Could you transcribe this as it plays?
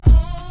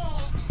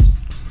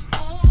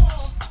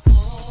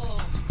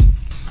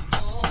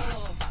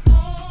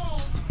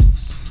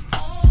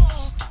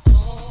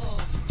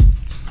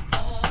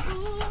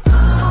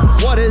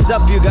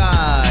up, you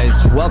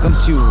guys? Welcome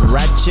to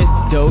Ratchet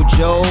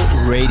Dojo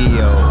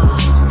Radio.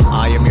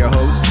 I am your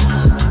host,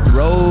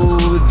 Ro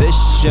the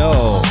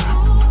Show.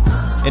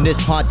 In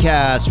this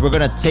podcast, we're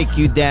going to take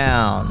you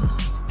down,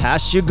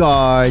 pass your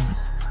guard,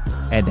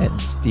 and then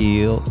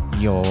steal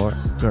your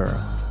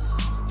girl.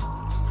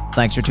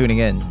 Thanks for tuning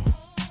in.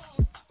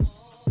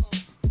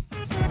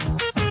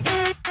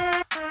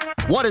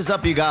 What is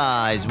up, you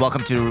guys?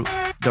 Welcome to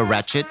the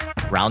Ratchet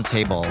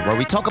Roundtable, where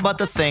we talk about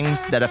the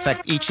things that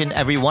affect each and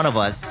every one of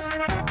us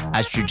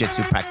as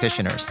jiu-jitsu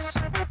practitioners.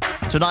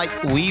 Tonight,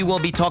 we will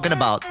be talking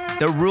about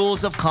the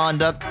rules of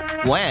conduct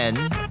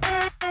when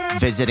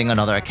visiting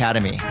another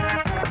academy.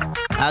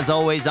 As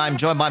always, I'm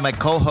joined by my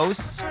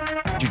co-hosts,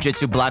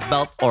 Jiu-Jitsu Black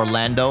Belt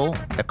Orlando,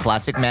 the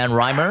Classic Man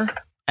Rhymer,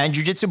 and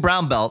Jiu-Jitsu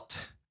Brown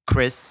Belt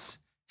Chris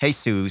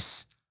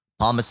Jesus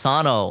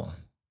Palmisano.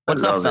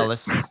 What's up,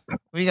 fellas?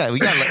 We got.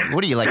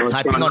 What are you like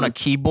typing on a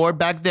keyboard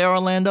back there,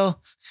 Orlando?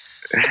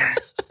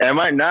 Am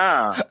I?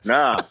 Nah.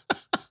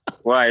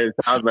 Why? It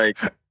sounds like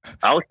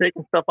I was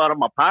taking stuff out of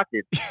my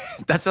pocket.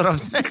 That's what I'm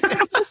saying.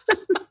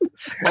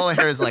 All I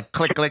hear is like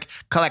click, click,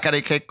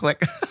 clickety, click,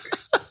 click.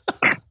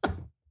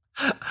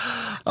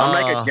 I'm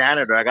like a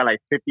janitor. I got like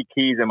 50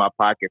 keys in my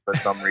pocket for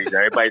some reason.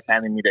 Everybody's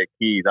handing me their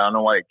keys. I don't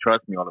know why they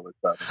trust me all of a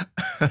sudden.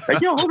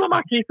 Like, yo, hold on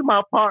my keys to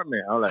my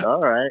apartment. I'm like, all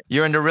right.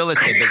 You're in the real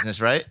estate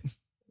business, right?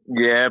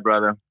 Yeah,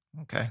 brother.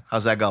 Okay.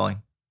 How's that going?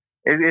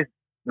 It's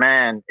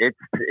I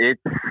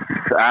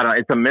don't.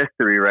 It's a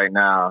mystery right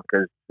now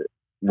because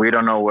we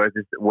don't know where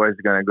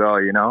it's gonna go.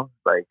 You know,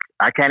 like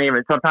I can't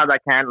even. Sometimes I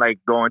can't like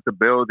go into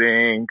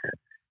buildings.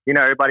 You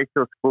know, everybody's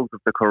still spooked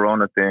with the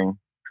Corona thing.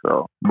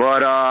 So,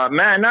 but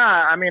man,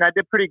 nah. I mean, I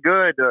did pretty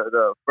good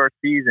the first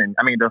season.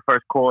 I mean, the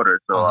first quarter.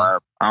 So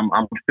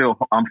I'm still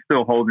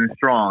holding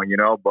strong. You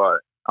know, but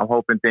I'm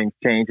hoping things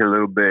change a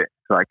little bit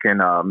so I can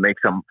make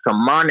some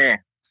money.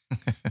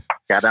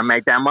 Gotta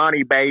make that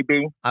money,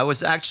 baby. I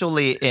was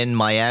actually in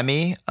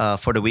Miami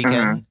for the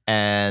weekend,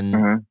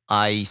 and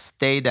I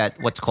stayed at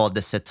what's called the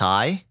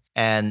Setai,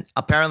 and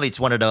apparently it's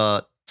one of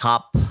the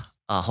top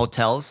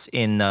hotels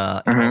in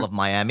all of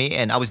Miami,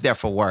 and I was there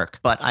for work.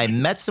 But I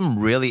met some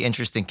really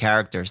interesting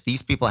characters.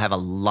 These people have a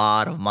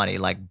lot of money,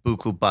 like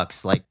buku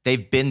bucks. Like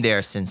they've been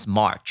there since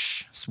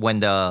March when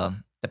the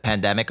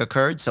pandemic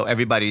occurred. So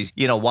everybody's,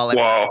 you know,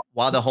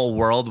 while the whole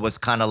world was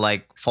kind of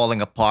like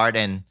falling apart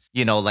and,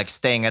 you know, like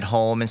staying at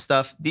home and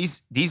stuff,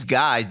 these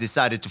guys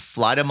decided to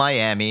fly to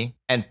Miami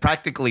and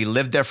practically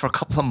live there for a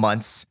couple of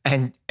months.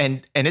 And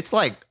it's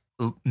like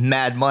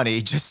mad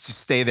money just to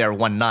stay there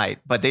one night.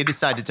 But they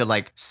decided to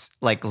like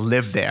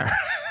live there.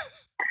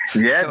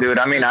 Yeah, so, dude.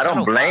 I mean, I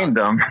don't blame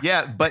them.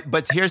 Yeah,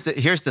 but here's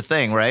the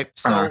thing, right?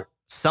 So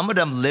some of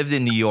them lived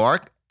in New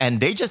York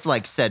and they just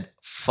like said,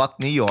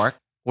 fuck New York.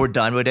 We're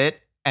done with it.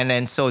 And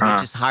then so they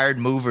just hired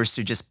movers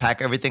to just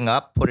pack everything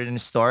up, put it in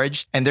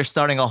storage, and they're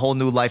starting a whole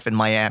new life in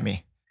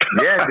Miami.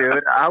 Yeah,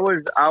 dude. I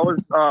was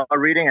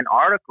reading an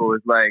article.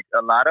 It's like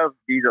a lot of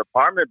these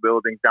apartment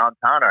buildings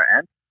downtown are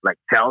empty. Like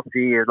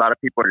Chelsea, a lot of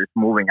people are just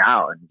moving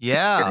out and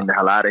getting the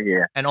hell out of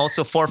here. And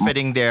also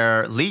forfeiting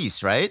their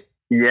lease, right?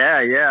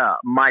 Yeah.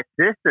 My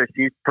sister,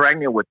 she's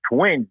pregnant with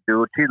twins,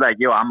 dude. She's like,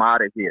 yo, I'm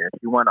out of here.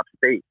 She went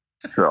upstate.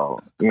 So,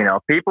 you know,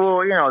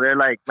 people, you know, they're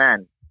like,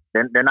 man,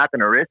 they're not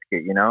going to risk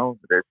it, you know?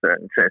 There's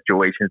certain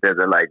situations that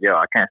they're like, yo,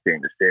 I can't stay in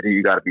the city.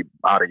 You got to be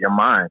out of your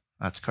mind.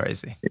 That's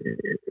crazy.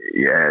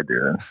 Yeah,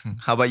 dude.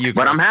 How about you,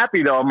 Chris? But I'm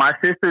happy, though. My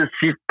sister,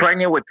 she's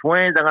pregnant with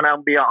twins. I'm going to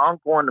be an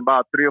uncle in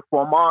about 3 or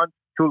 4 months.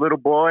 2 little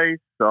boys.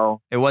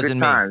 So it wasn't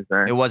me. Times,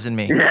 it wasn't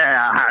me.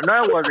 Yeah,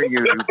 no, it wasn't you,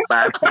 you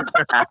bastard.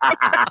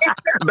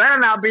 Better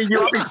not be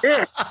you.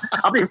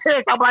 I'll be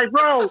pissed. I'm like,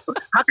 bro,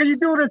 how can you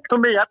do this to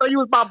me? I thought you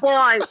was my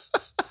boy.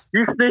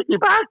 You sneaky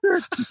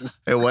bastard.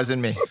 It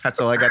wasn't me. That's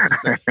all I got to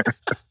say.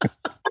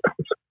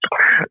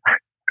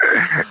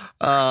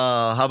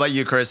 How about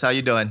you, Chris? How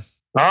you doing?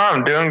 Oh,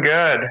 I'm doing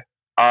good.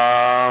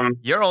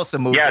 You're also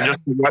moving. Yeah,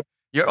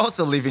 you're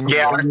also leaving New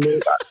York.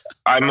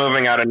 I'm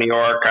moving out of New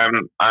York.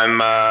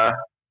 I'm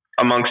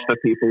amongst the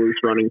people who's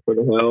running for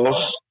the hills,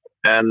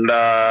 and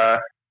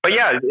but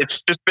yeah, it's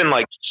just been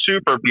like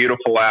super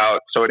beautiful out.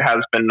 So it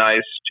has been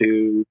nice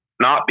to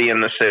not be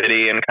in the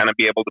city and kind of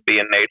be able to be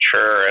in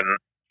nature and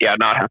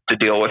not have to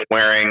deal with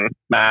wearing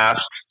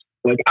masks.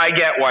 Like I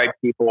get why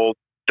people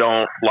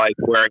don't like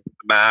wearing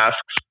masks.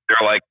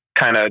 They're like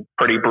kind of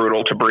pretty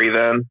brutal to breathe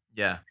in.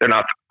 Yeah, they're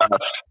not the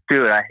best.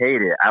 Dude, I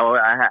hate it.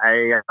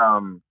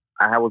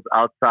 I was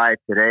outside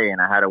today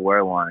and I had to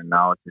wear one, and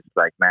I was just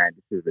like, man,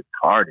 this is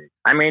retarded.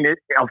 I mean,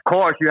 of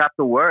course you have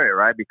to wear it,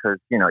 right? Because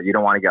you know you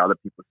don't want to get other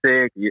people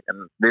sick,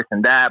 and this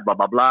and that, blah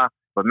blah blah.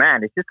 But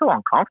man, it's just so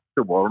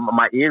uncomfortable.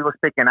 My ears were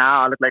sticking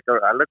out.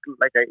 I look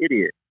like an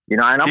idiot. You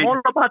know, and I'm all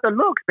about the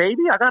looks,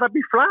 baby. I gotta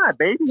be fly,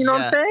 baby. You know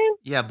what I'm saying?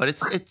 Yeah, but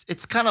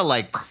it's kind of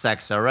like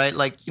sex, all right?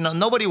 Like, you know,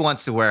 nobody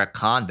wants to wear a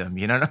condom.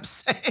 You know what I'm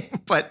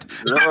saying? But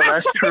no,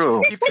 that's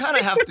true. You kind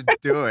of have to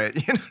do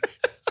it. You know?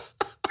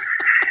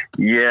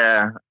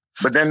 Yeah,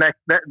 but then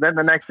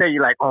the next day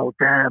you're like, oh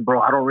damn,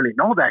 bro, I don't really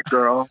know that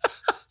girl.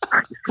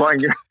 I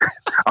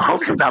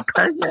hope she's not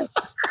pregnant.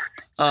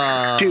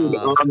 Dude,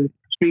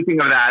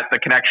 speaking of that, the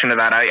connection to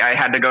that, I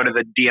had to go to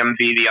the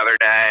DMV the other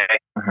day,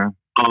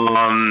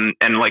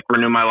 and like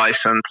renew my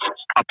license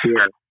up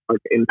here, like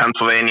in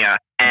Pennsylvania,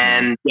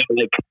 and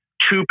like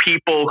two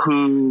people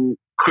who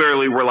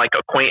clearly were like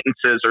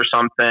acquaintances or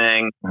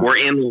something were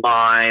in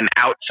line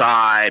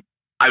outside.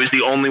 I was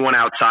the only one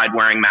outside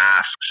wearing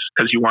masks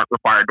because you weren't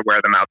required to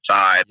wear them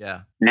outside.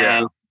 Yeah.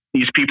 And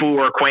these people who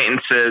were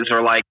acquaintances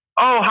are like,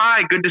 "Oh,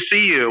 hi, good to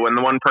see you." And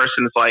the one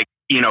person's like,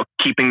 you know,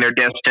 keeping their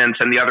distance,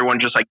 and the other one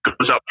just like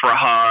goes up for a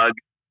hug.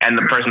 And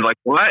the person's like,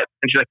 "What?"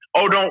 And she's like,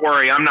 "Oh, don't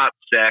worry, I'm not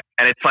sick."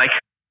 And it's like,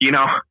 you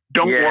know,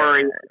 don't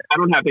worry, I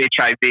don't have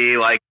HIV.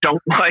 Like,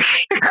 don't like,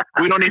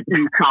 we don't need to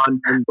use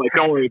condoms. Like,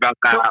 don't worry about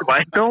that.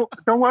 Like, don't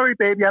worry,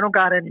 baby, I don't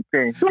got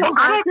anything.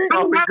 I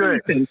don't have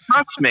anything.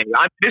 Trust me.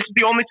 This is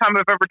the only time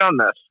I've ever done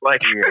this.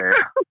 Like,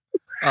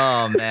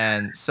 Oh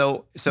man,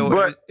 so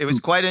it was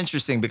quite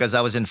interesting because I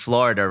was in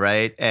Florida,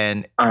 right?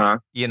 And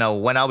you know,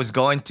 when I was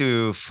going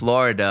to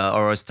Florida,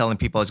 or I was telling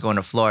people I was going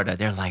to Florida,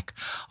 they're like,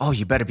 "Oh,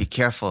 you better be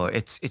careful.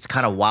 It's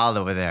kind of wild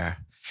over there."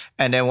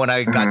 And then when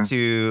I got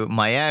to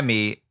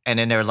Miami, and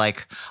then they're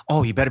like,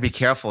 "Oh, you better be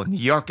careful. New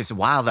York is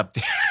wild up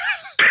there."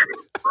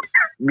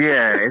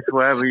 Yeah, it's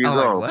wherever you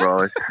go, like,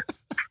 bro.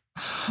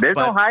 There's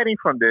no hiding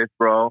from this,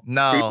 bro.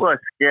 No. People are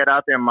scared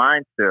out their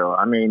mind still.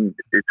 I mean,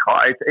 it's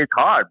hard. It's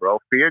hard, bro.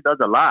 Fear does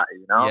a lot,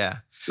 you know? Yeah.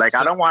 Like,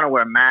 I don't want to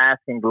wear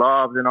masks and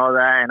gloves and all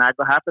that. And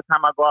half the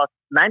time I go out,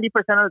 90%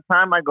 of the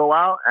time I go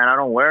out and I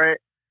don't wear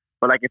it.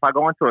 But like, if I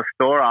go into a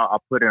store,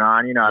 I'll put it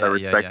on, you know, out of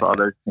respect for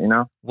others, you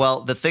know?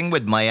 Well, the thing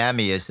with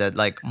Miami is that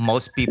like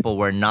most people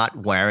were not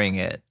wearing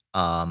it.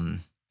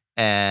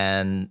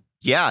 And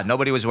yeah,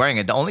 nobody was wearing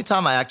it. The only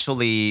time I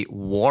actually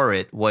wore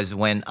it was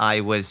when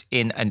I was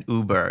in an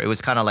Uber. It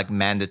was kind of like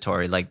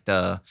mandatory. Like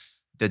the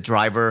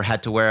driver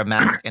had to wear a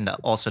mask and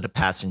also the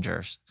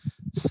passengers.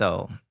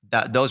 So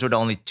those were the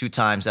only two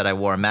times that I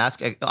wore a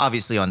mask,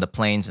 obviously on the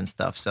planes and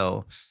stuff.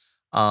 So,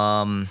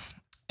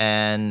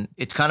 and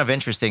it's kind of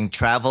interesting.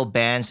 Travel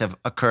bans have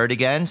occurred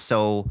again.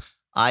 So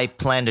I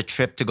planned a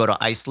trip to go to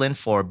Iceland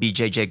for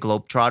BJJ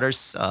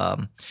Globetrotters.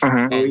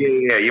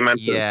 You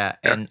mentioned. Yeah,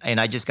 and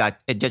it just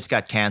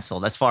got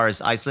canceled. As far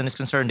as Iceland is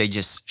concerned, they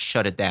just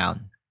shut it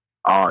down.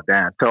 Oh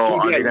damn! So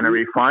are they gonna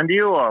refund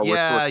you, or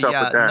what's up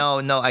with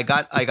that? No. I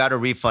got a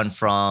refund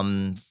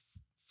from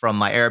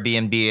my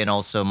Airbnb and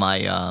also my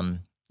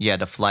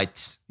the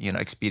flight. You know,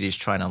 Expedia is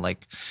trying to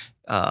like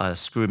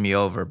screw me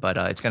over, but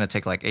it's gonna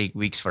take like 8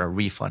 weeks for a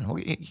refund.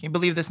 Can you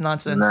believe this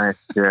nonsense?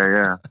 Nice.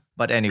 Yeah.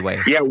 But anyway.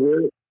 Yeah,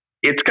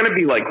 it's going to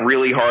be like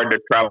really hard to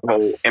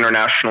travel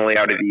internationally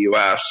out of the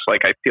U.S.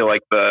 Like, I feel like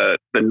the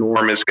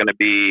norm is going to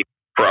be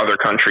for other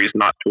countries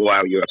not to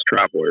allow U.S.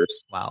 travelers.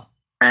 Wow.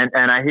 And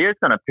I hear it's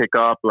going to pick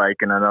up like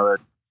in another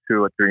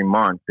 2 or 3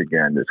 months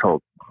again. This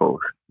whole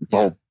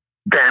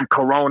damn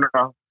Corona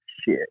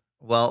shit.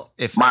 Well,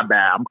 my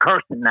bad, I'm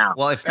cursing now.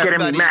 Well, if getting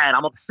me mad,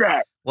 I'm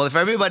upset. Well, if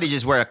everybody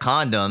just wear a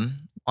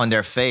condom on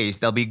their face,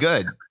 they'll be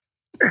good.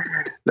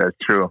 That's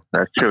true.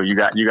 You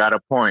got a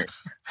point.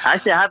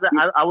 Actually,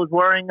 I was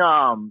wearing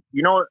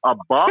you know, a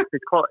buff.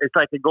 It's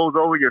like it goes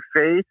over your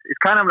face. It's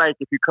kind of like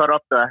if you cut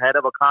off the head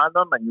of a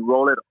condom and you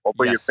roll it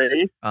over your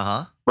face.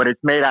 But it's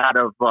made out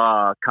of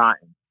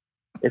cotton.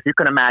 If you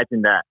can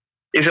imagine that.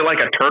 Is it like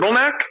a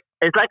turtleneck?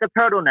 It's like a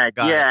turtleneck.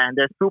 Got it. And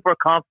they're super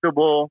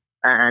comfortable.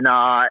 And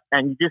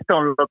you just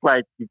don't look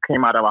like you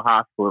came out of a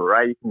hospital,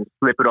 right? You can just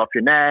slip it off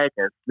your neck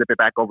and slip it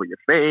back over your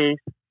face.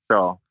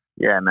 So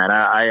yeah, man,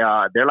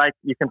 they're like,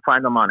 you can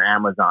find them on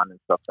Amazon and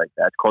stuff like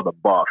that. It's called a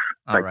buff.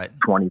 It's All like right.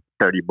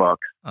 $20-$30.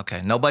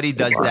 Okay. Nobody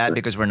does that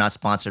because we're not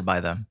sponsored by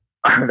them.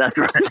 That's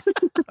right.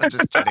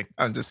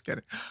 I'm just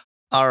kidding.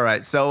 All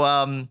right. So,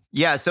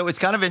 so it's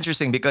kind of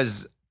interesting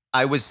because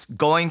I was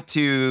going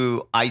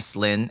to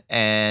Iceland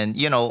and,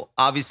 you know,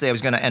 obviously I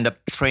was going to end up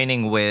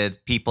training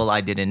with people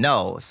I didn't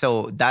know.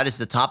 So that is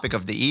the topic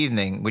of the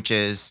evening, which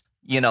is,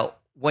 you know,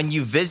 when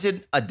you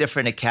visit a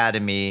different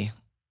academy,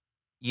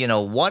 you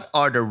know, what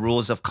are the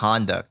rules of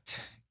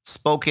conduct,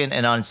 spoken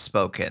and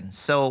unspoken?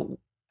 So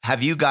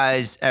have you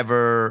guys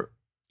ever,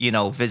 you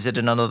know,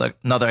 visited another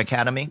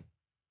academy?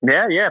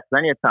 Yeah,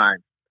 plenty of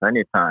times. Man,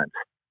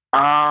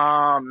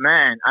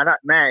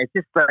 it's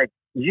just like,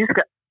 you just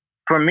got,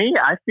 for me,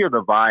 I feel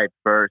the vibe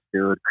first,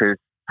 dude, because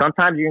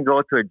sometimes you can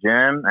go to a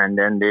gym and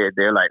then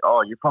they're like,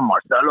 "Oh, you're from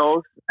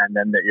Marcelo's," and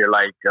then you're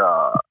like,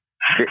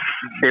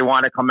 they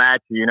want to come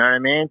at you, you know what I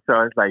mean?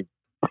 So it's like,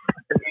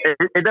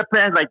 it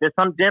depends. Like, there's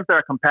some gyms that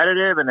are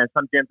competitive and there's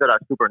some gyms that are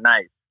super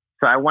nice.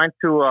 So I went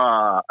to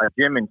a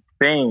gym in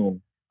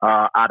Spain,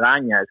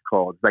 Araña is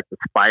called. It's like the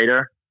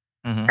spider.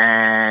 Mm-hmm.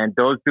 And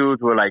those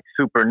dudes were like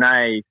super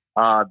nice.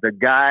 The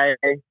guy,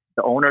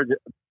 the owner,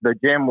 the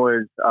gym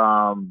was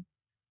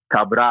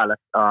Cabral.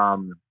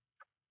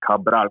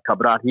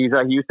 Cabral. He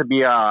used to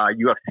be a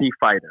UFC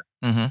fighter.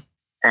 Mm-hmm.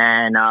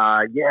 And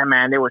yeah,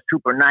 man, they were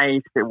super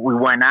nice. We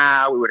went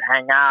out, we would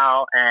hang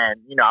out,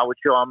 and you know, I would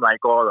show them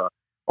like all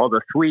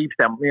the sweeps,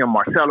 that, you know,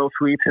 Marcelo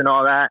sweeps and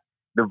all that.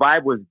 The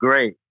vibe was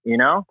great, you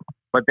know.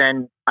 But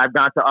then I've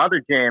gone to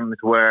other gyms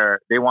where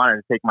they wanted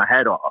to take my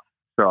head off.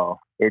 So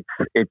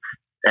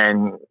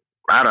and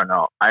I don't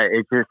know.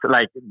 It's just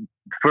like,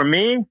 for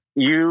me,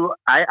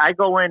 I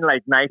go in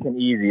like nice and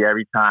easy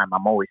every time.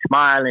 I'm always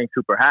smiling,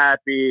 super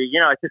happy.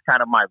 It's just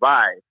kind of my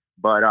vibe.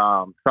 But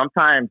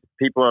sometimes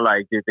people are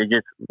like, they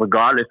just,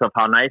 regardless of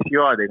how nice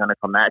you are, they're gonna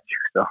come at you.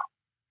 So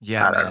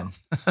Yeah,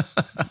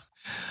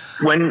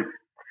 man.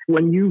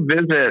 When you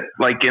visit,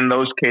 like in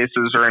those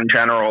cases or in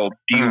general,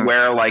 do you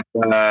wear like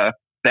the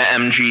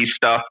MG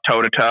stuff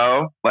toe to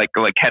toe, like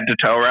head to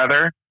toe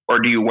rather, or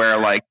do you wear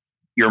like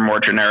your more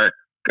generic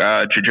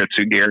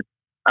jiu-jitsu gear?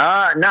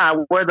 No, I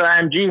wear the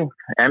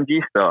MG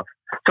stuff.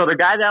 So the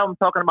guy that I'm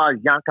talking about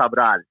is Jan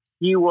Cabral.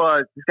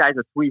 This guy's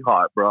a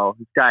sweetheart, bro.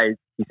 He's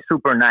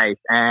super nice.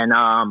 And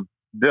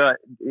their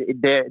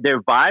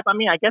vibe, I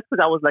mean, I guess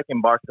because I was like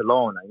in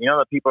Barcelona,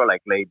 the people are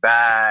like laid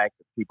back,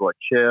 people are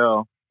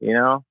chill,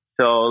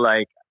 So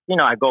like,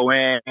 I go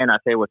in and I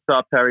say, what's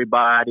up to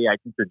everybody? I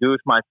introduce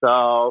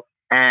myself.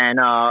 And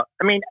I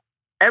mean,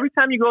 every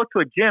time you go to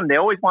a gym, they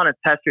always want to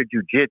test your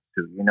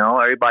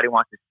jujitsu. Everybody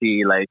wants to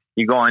see, like,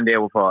 you go in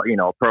there with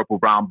a, purple,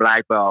 brown,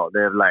 black belt.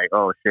 They're like,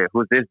 oh shit,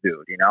 who's this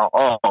dude?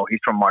 Oh, he's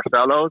from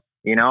Marcelo's.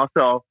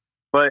 So,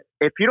 but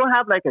if you don't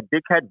have like a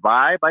dickhead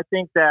vibe, I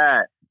think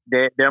that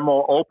they're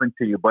more open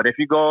to you. But if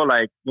you go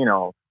like,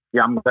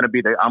 yeah, I'm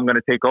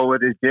gonna take over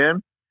this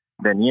gym,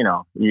 then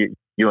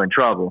you're in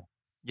trouble.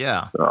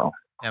 Yeah. So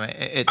I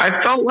mean,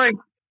 I felt like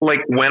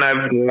when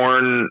I've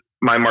worn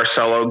my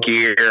Marcelo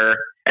gear,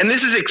 and this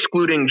is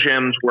excluding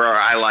gyms where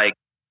I like,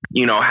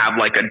 have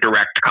like a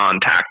direct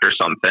contact or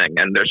something,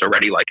 and there's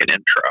already like an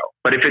intro.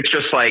 But if it's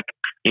just like,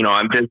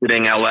 I'm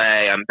visiting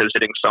LA, I'm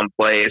visiting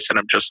someplace, and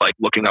I'm just like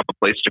looking up a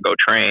place to go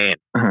train,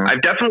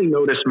 I've definitely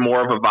noticed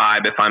more of a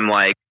vibe if I'm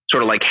like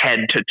sort of like head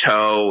to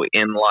toe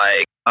in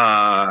like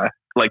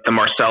the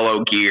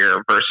Marcelo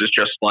gear versus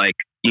just like,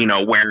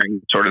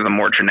 wearing sort of the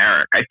more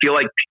generic. I feel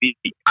like,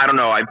 I don't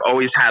know, I've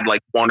always had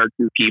like one or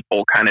two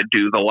people kind of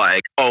do the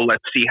like, oh,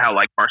 let's see how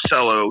like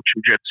Marcelo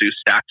Jiu-Jitsu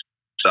stacks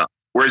up.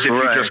 Whereas if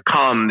you just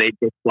come, they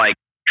just like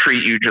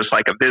treat you just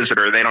like a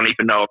visitor. They don't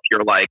even know if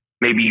you're like,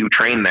 maybe you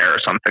train there or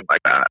something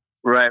like that.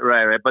 Right.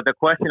 But the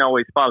question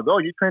always follows, oh,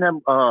 you train at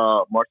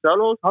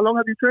Marcelo's? How long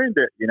have you trained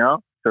there?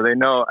 So they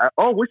know,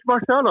 oh, which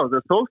Marcelo's,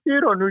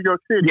 Associate or New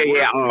York City?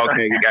 Yeah. Oh,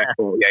 okay. You got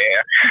cool.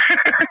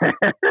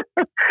 Yeah.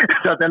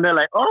 So then they're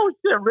like, oh,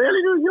 shit,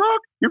 really, New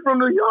York? You from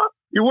New York?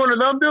 You one of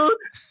them dudes?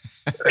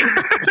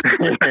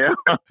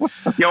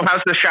 Yo,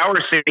 how's the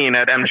shower scene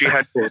at MG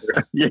headquarters?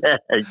 Yeah,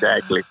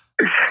 exactly.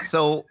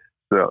 So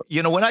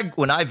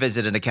when I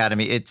visit an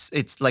academy,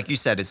 it's like you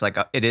said, it's like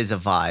it is a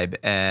vibe,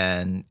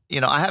 and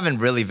I haven't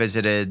really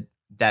visited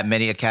that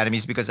many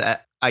academies because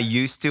I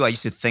used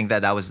to think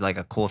that was like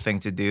a cool thing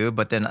to do,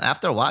 but then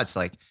after a while, it's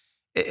like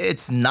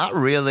it's not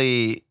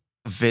really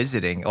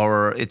visiting,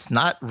 or it's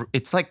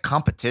like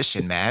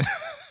competition, man.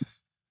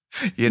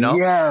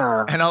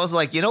 Yeah. And I was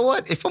like, you know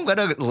what? If I'm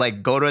gonna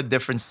like go to a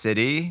different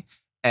city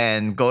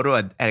and go to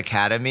an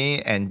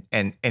academy, and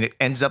it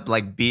ends up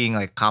like being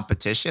like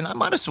competition, I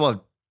might as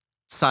well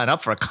sign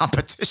up for a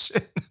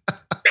competition.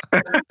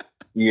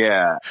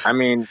 Yeah, I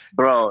mean,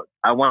 bro,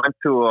 I went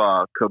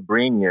to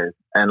Cabrinhas,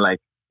 and like,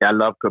 I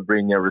love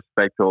Cabrinha,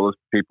 respect to all those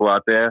people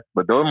out there,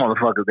 but those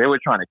motherfuckers, they were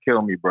trying to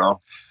kill me,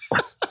 bro.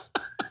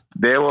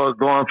 They were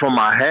going for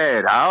my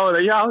head. How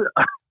y'all?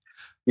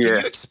 Yeah.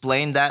 Can you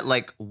explain that?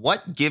 Like,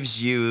 what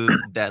gives you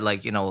that,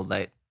 like,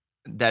 like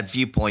that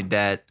viewpoint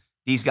that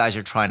these guys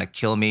are trying to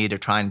kill me? They're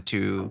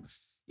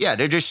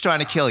they're just trying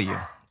to kill you.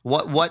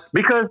 What?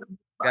 Because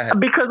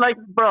like,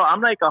 bro, I'm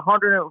like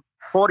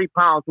 140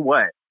 pounds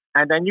wet.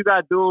 And then you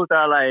got dudes that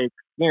are like,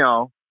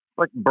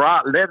 like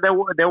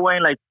they're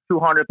weighing like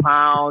 200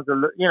 pounds,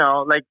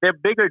 or, like they're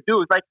bigger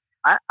dudes. Like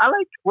I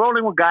like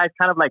rolling with guys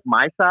kind of like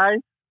my size,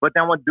 but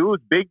then when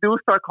big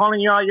dudes start calling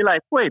you out, you're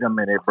like, wait a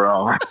minute,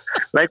 bro.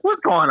 Like, what's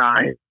going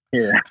on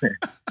here?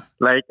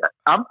 Like,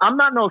 I'm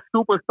not no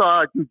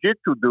superstar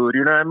jiu-jitsu dude,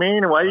 you know what I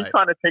mean? Why are you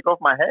trying to take off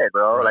my head,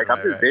 bro? Right, like,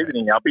 I'm just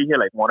visiting. I'll be here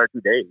like 1 or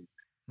 2 days,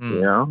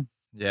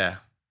 Yeah.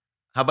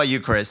 How about you,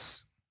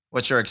 Chris?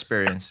 What's your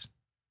experience?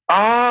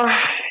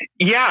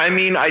 Yeah, I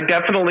mean, I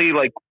definitely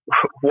like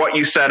what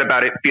you said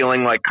about it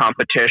feeling like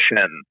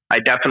competition. I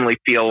definitely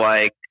feel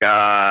like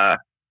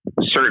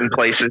certain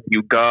places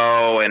you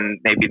go and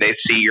maybe they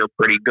see you're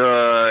pretty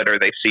good, or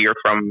they see you're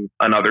from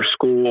another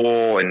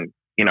school and,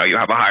 you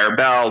have a higher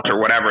belt or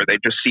whatever. They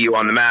just see you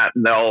on the mat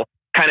and they'll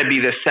kind of be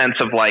this sense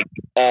of like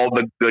all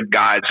the good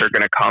guys are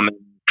going to come and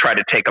try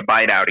to take a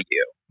bite out of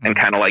you and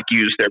kind of like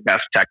use their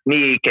best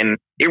technique. And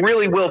it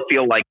really will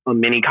feel like a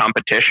mini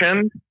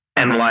competition.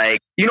 And like,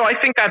 I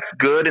think that's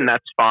good and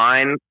that's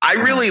fine. I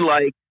really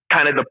like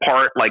kind of the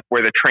part like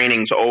where the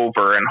training's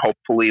over, and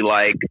hopefully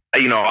like,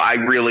 I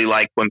really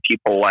like when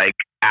people like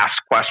ask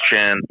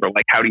questions or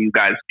like, how do you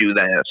guys do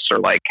this? Or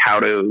like, how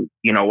to,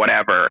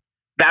 whatever.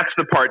 That's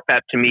the part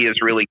that to me is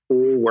really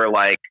cool, where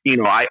like,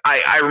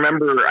 I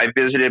remember I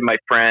visited my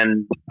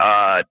friend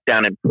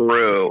down in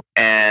Peru,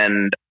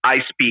 and I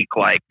speak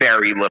like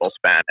very little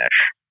Spanish.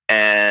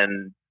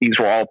 And these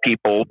were all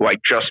people who I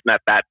just met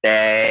that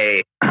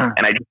day.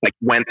 And I just like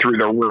went through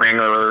the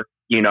ringer,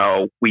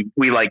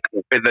 we like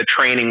the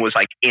training was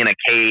like in a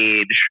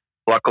cage.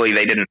 Luckily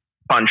they didn't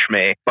punch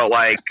me, but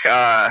like,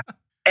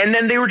 and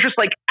then they were just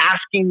like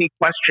asking me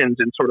questions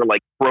in sort of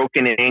like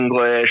broken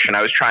English, and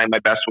I was trying my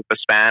best with the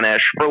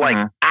Spanish for like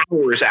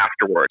hours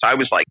afterwards. I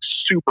was like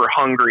super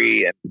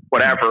hungry and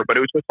whatever, but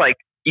it was just like,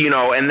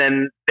 and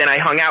then I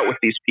hung out with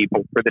these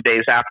people for the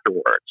days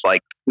afterwards.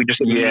 Like we just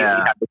immediately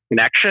had this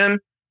connection.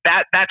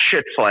 That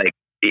shit's like,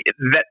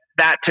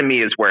 that to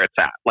me is where it's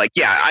at. Like,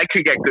 yeah, I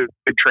could get good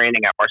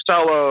training at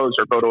Marcelo's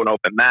or go to an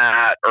open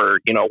mat or,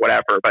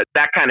 whatever, but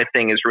that kind of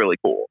thing is really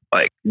cool.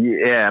 Like,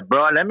 yeah,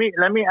 bro, let me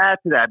add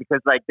to that, because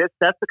like that's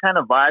the kind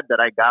of vibe that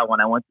I got when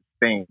I went to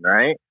Spain,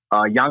 right?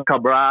 Jan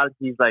Cabral,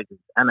 he's like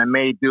an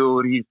MMA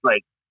dude. He's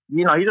like,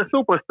 he's a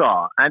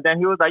superstar. And then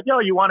he was like, yo,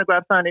 you want to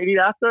grab something to eat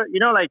after?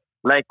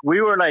 Like we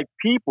were like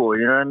people,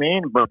 you know what I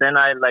mean? But then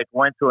I like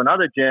went to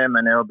another gym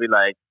and it'll be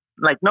like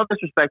no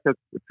disrespect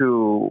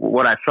to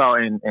what I felt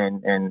in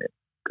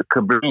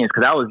Cabrini's,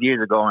 because that was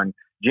years ago and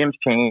gyms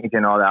changed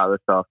and all that other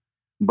stuff.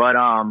 But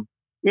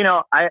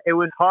it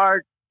was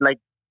hard. Like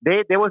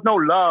there was no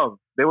love.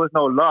 There was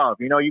no love.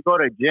 You go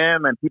to a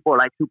gym and people are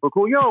like super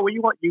cool. Yo, what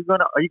you want?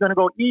 Are you gonna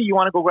go eat? You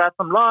want to go grab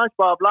some lunch?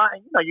 Blah blah.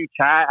 And you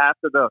chat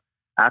after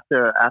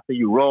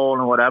you roll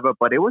and whatever.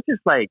 But it was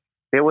just like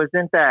there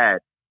wasn't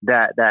that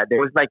there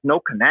was like no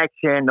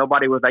connection.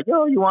 Nobody was like,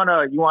 yo, you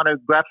wanna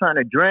grab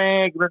something to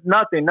drink?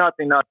 Nothing. I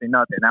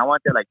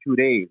went there like 2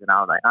 days and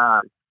I was like,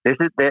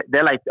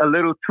 they're like a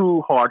little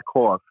too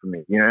hardcore for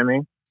me. You know what I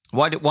mean?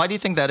 Why do you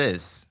think that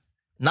is?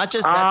 Not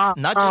just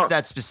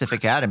that specific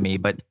academy,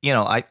 but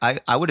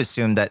I would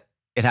assume that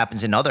it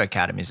happens in other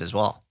academies as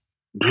well.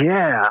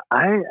 Yeah,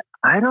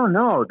 I don't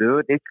know,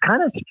 dude. It's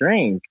kind of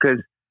strange because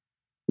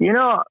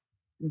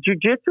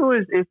jiu-jitsu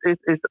is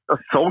a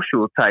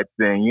social type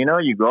thing.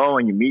 You go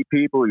and you meet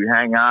people, you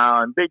hang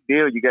out, and big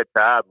deal. You get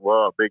tired,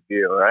 well, big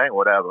deal, right?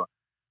 Whatever.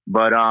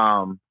 But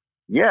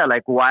yeah,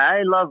 like why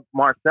I love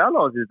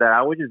Marcelo's is that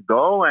I would just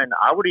go and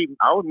I would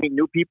meet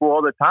new people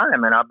all the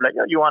time, and I'd be like,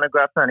 yo, you want to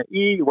grab something to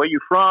eat? Where you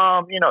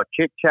from?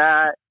 Chit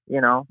chat,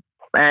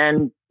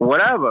 and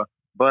whatever.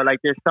 But like,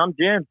 there's some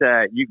gyms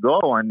that you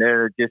go and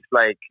they're just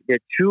like they're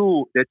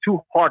too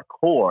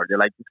hardcore. They're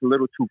like just a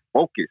little too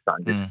focused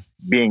on just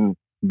being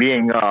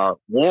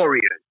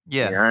warriors.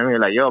 Yeah. You know what I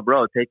mean? Like, yo,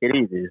 bro, take it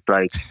easy. It's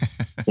like,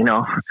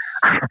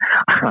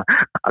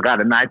 I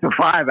got a 9 to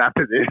 5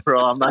 after this, bro.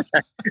 I'm not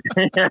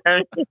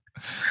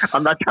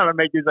trying to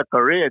make this a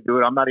career,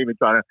 dude. I'm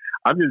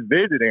just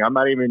visiting. I'm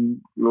not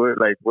even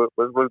like,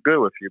 what's good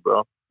with you,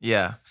 bro?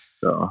 Yeah.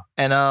 So,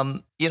 and,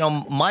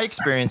 my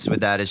experience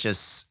with that is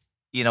just,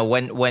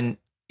 when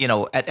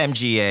at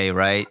MGA,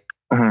 right?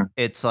 Mm-hmm.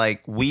 It's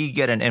like we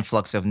get an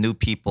influx of new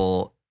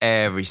people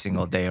every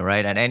single day,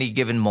 right? At any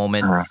given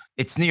moment,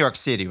 it's New York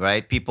City,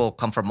 right? People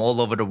come from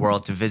all over the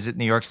world to visit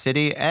New York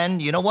City.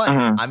 And you know what?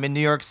 I'm in New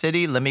York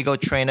City. Let me go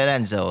train at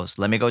Enzo's.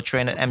 Let me go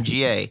train at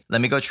MGA.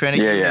 Let me go train at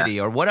Unity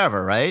or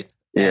whatever, right?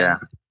 Yeah.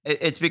 And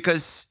it's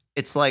because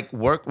it's like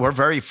we're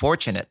very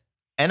fortunate.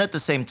 And at the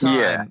same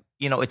time,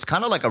 it's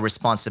kind of like a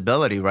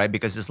responsibility, right?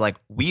 Because it's like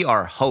we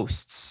are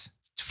hosts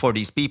for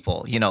these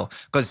people,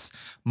 because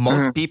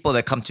most people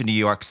that come to New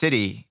York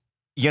City,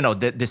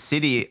 the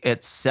city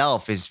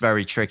itself is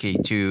very tricky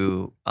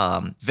to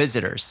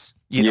visitors,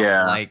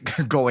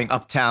 like going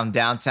uptown,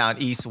 downtown,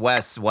 east,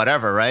 west,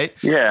 whatever, right?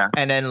 Yeah.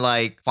 And then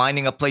like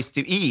finding a place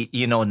to eat,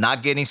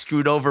 not getting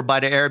screwed over by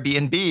the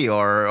Airbnb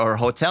or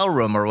hotel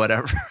room or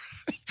whatever,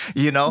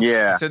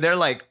 Yeah. So they're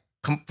like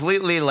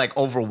completely like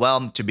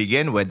overwhelmed to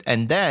begin with.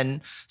 And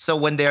then, so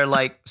when they're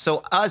like,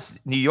 so us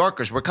New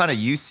Yorkers, we're kind of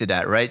used to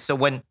that, right? So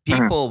when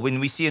people, when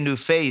we see a new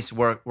face,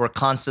 we're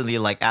constantly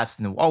like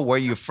asking them, oh, where are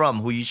you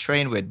from? Who you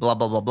train with? Blah,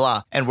 blah, blah,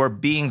 blah. And we're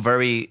being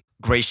very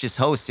gracious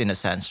hosts in a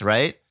sense,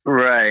 right?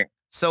 Right.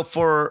 So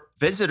for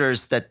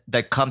visitors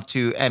that come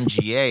to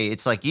MGA,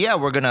 it's like, yeah,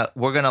 we're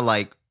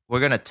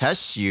gonna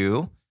test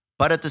you.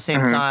 But at the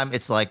same time,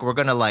 it's like, we're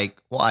going to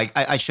like, well,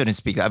 I shouldn't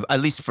speak, at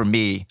least for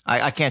me,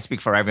 I can't speak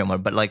for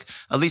everyone, but like,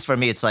 at least for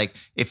me, it's like,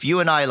 if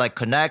you and I like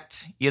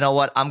connect, you know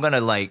what, I'm going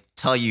to like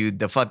tell you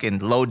the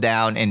fucking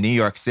lowdown in New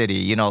York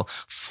City,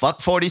 fuck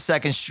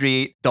 42nd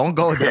Street, don't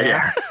go there.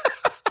 Yeah.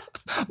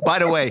 By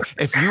the way,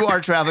 if you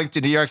are traveling to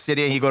New York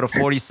City and you go to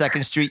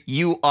 42nd Street,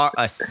 you are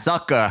a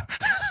sucker.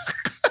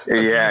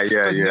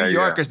 Because New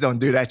Yorkers don't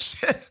do that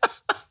shit.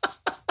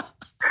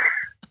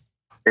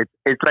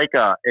 It's like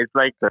a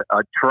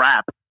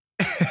trap,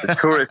 a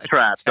tourist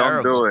trap.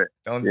 Don't do it.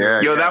 Don't do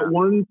it. Yo, that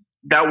one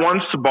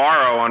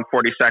Sbarro on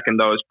 42nd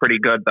though is pretty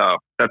good though.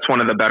 That's one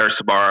of the better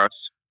Sbarros.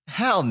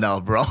 Hell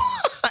no, bro.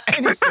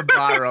 Any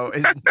Sbarro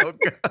is no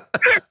good.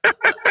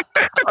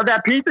 Oh,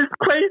 that pizza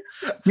place?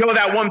 Yo,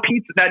 that one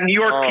pizza, that New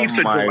York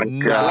pizza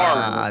joint.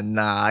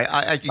 Nah.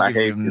 I can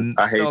give you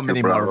so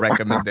many more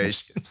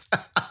recommendations.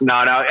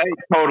 No,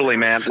 totally,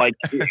 man. Like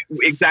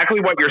exactly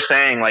what you're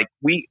saying. Like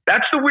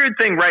that's the weird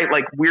thing, right?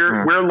 Like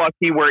we're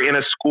lucky we're in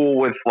a school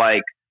with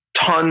like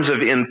tons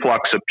of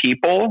influx of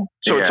people.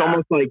 So it's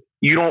almost like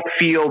you don't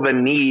feel the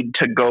need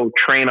to go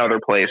train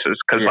other places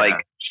because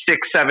like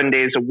 6-7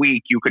 days a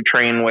week you could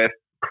train with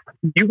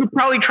you could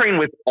probably train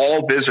with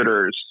all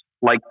visitors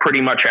like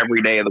pretty much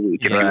every day of the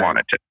week if you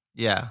wanted to.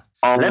 Yeah.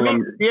 Let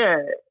me,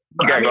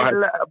 But, go ahead.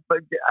 But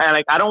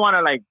I don't want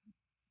to like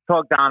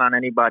talk down on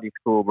anybody's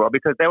school, bro,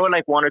 because there were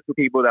like one or two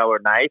people that were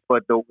nice,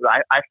 but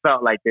I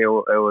felt like it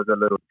was a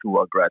little too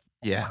aggressive.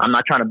 Yeah. I'm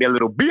not trying to be a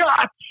little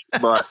biatch,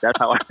 but that's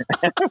how I.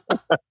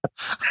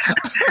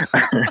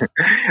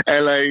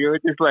 And like it was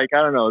just like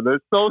I don't know, there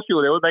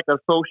was like a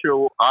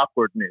social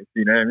awkwardness.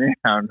 You know what I mean?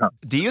 I don't know.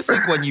 Do you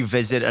think when you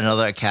visit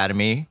another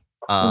academy,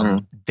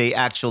 they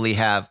actually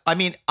have? I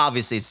mean,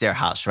 obviously it's their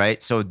house,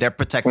 right? So they're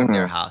protecting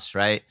their house,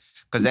 right?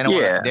 Because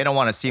they don't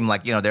want to seem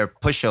like they're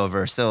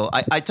pushover. So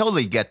I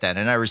totally get that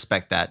and I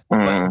respect that.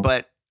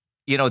 But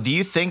do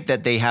you think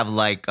that they have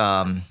like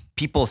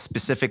people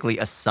specifically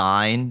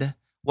assigned?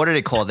 What are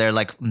they called? They're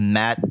like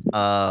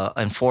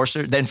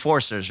enforcers. The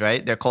enforcers,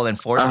 right? They're called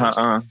enforcers.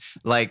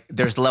 Like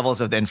there's levels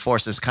of the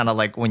enforcers, kind of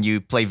like when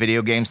you play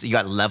video games. You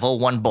got level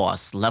 1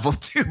 boss, level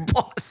 2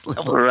 boss,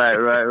 level.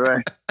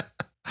 Right.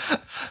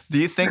 Do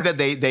you think that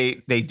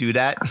they do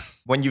that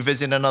when you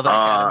visit another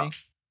academy?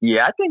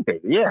 Yeah, I think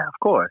of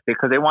course,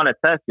 because they want to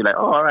test you. Like,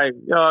 oh, all right,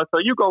 so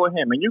you go with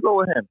him and you go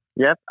with him.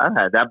 Yep, I've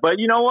had that. But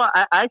you know what?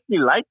 I actually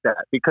like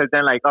that because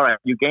then, like, all right,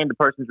 you gain the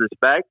person's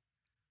respect,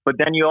 but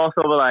then you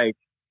also like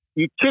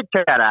you chit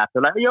chat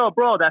after, like, yo,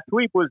 bro, that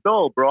sweep was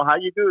dope, bro. How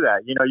you do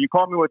that? You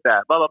called me with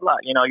that, blah blah blah.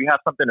 You have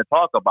something to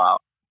talk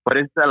about. But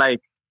it's like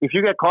if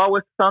you get caught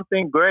with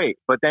something, great.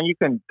 But then you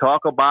can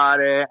talk about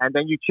it, and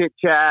then you chit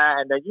chat,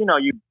 and then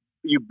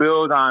you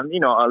build on,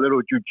 a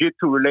little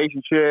jujitsu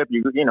relationship.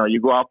 You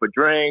go out for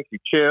drinks, you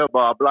chill,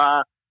 blah,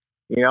 blah,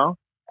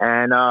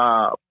 and,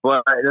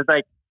 but it's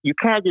like, you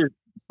can't just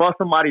bust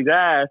somebody's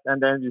ass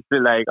and then just be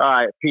like, all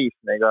right, peace,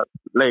 nigga,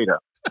 later.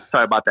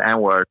 Sorry about the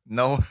N-word.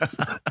 No.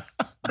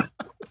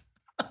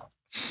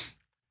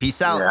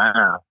 Peace out.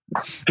 Yeah.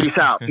 Peace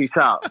out.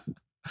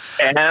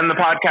 And the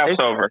podcast's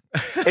over.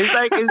 It's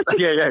like,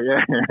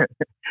 yeah.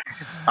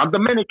 I'm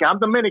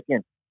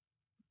Dominican.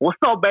 What's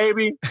up,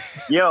 baby?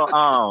 Yo,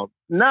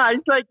 it's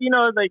like,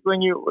 like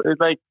when it's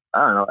like,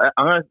 I don't know,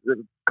 I'm going to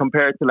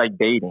compare it to like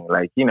dating.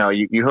 Like, you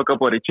hook up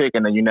with a chick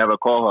and then you never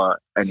call her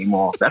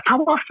anymore. That's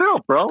how I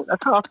felt, bro.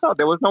 That's how I felt.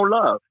 There was no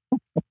love.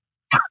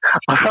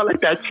 I felt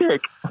like that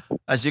chick.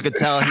 As you could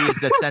tell,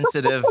 he's the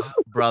sensitive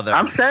brother.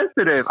 I'm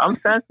sensitive.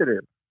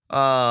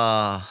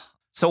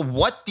 So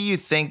what do you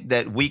think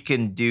that we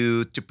can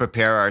do to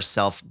prepare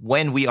ourselves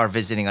when we are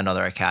visiting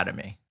another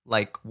academy?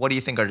 Like, what do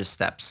you think are the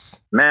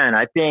steps? Man,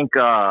 I think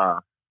I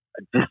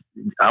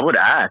would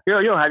ask,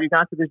 yo, have you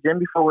gone to this gym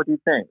before? What do you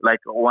think? Like,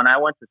 when I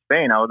went to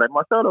Spain, I was like,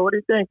 Marcelo, what do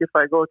you think if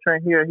I go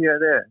train here,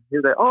 there? He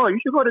was like, oh, you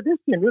should go to this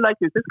gym. You like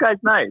this. This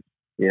guy's nice,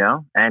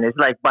 And it's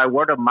like by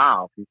word of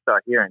mouth, you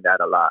start hearing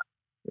that a lot,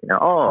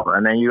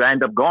 and then you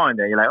end up going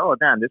there. You're like, oh,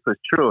 damn, this was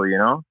true,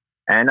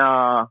 And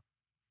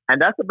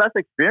that's the best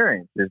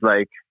experience. It's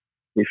like,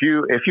 if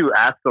you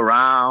ask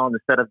around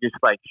instead of just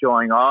like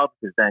showing up,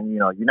 because then you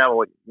never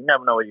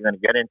know what you're gonna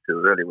get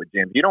into really with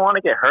gyms. You don't want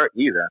to get hurt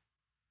either.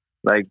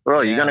 Like, bro,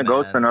 you're gonna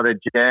go to another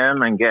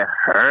gym and get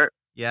hurt,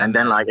 and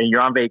then and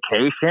you're on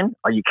vacation.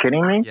 Are you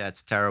kidding me? Yeah,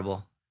 it's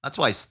terrible. That's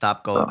why I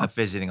stopped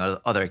visiting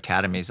other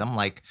academies. I'm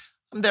like,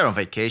 I'm there on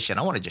vacation.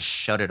 I want to just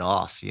shut it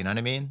off. You know what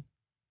I mean?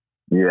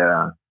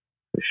 Yeah,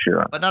 for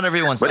sure. But not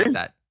everyone's like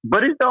that.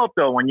 But it's dope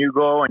though when you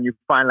go and you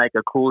find like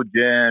a cool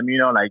gym.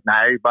 Like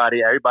not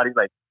everybody's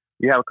like.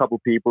 You have a couple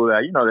people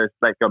that, there's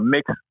like a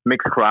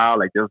mixed crowd.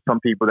 Like there's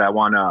some people that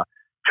want to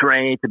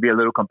train to be a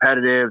little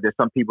competitive. There's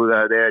some people that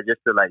are there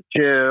just to like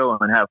chill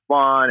and have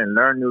fun and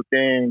learn new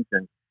things.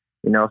 And,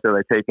 so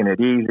they're taking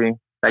it easy.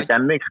 Like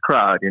that mixed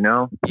crowd,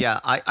 Yeah,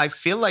 I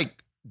feel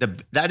like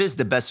that is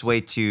the best way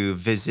to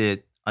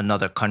visit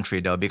another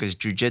country though, because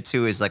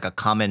jiu-jitsu is like a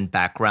common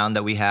background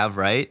that we have,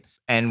 right?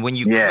 And when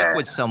you click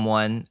with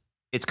someone,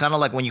 it's kind of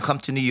like when you come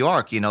to New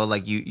York,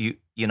 like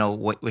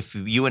if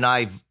you and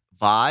I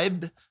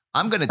vibe,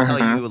 I'm going to tell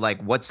you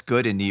like what's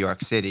good in New York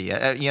City.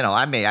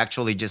 I may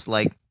actually just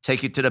like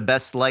take you to the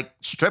best like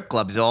strip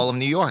clubs all of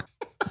New York.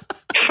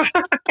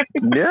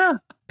 Yeah.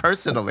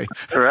 Personally.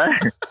 Right.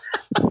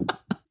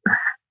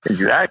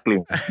 Exactly.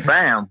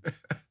 Bam.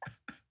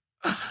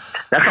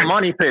 That's a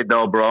money pit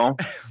though, bro.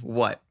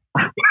 What?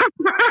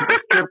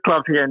 Strip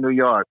club here in New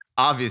York.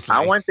 Obviously.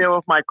 I went there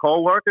with my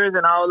coworkers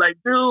and I was like,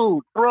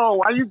 dude, bro,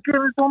 why you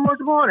giving so much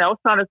money? I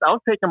was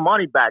taking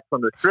money back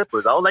from the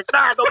strippers. I was like,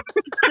 nah, don't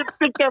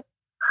take that.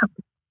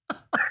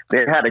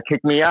 They had to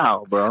kick me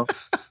out, bro.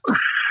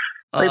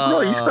 Like,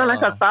 bro, you spent like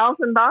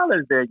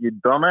 $1,000 there, you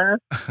dumbass.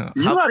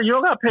 You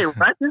don't gotta pay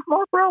rent this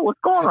month, bro. What's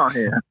going on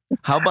here?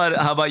 How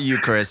about you,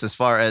 Chris? As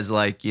far as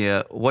like,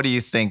 what do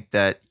you think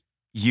that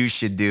you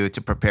should do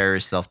to prepare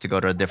yourself to go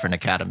to a different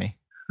academy?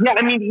 Yeah,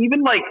 I mean,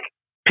 even like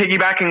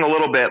piggybacking a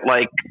little bit,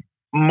 like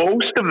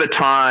most of the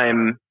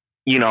time,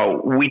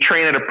 we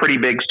train at a pretty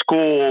big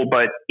school,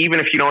 but even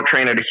if you don't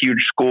train at a huge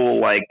school,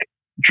 like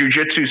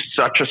jiu-jitsu is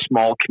such a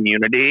small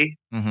community.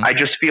 I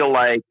just feel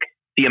like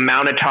the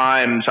amount of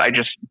times I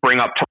just bring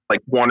up to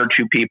like one or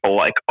two people,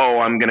 like, oh,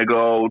 I'm going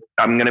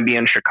to be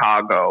in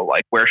Chicago.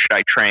 Like, where should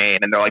I train?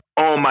 And they're like,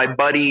 oh, my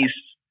buddy's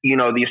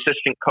the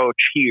assistant coach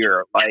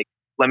here, like,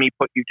 let me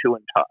put you two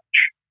in touch,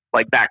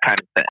 like that kind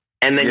of thing.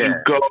 And then you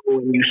go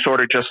and you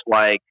sort of just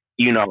like,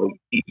 you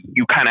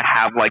kind of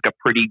have like a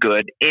pretty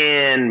good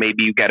in,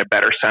 maybe you get a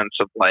better sense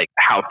of like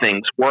how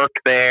things work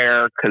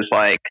there. Cause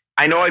like,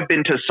 I know I've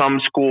been to some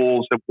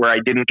schools where I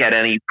didn't get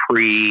any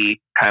pre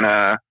kind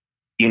of,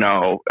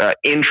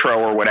 intro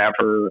or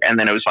whatever. And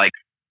then it was like,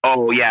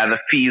 oh yeah, the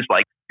fee's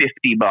like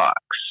 $50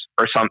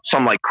 or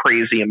some like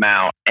crazy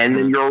amount. And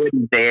then you're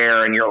already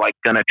there and you're like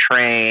going to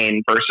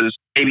train versus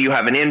maybe you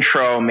have an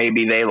intro,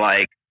 maybe they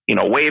like,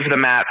 waive the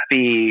mat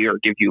fee or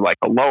give you like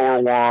a lower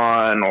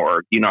one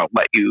or,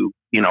 let you,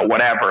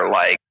 whatever,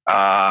 like,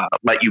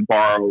 let you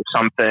borrow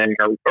something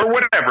or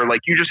whatever.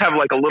 Like you just have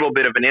like a little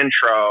bit of an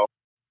intro.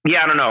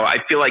 Yeah. I don't know. I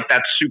feel like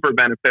that's super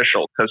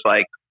beneficial because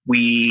like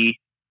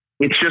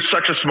it's just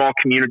such a small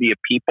community of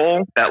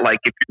people that like,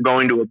 if you're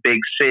going to a big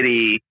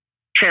city,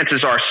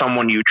 chances are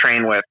someone you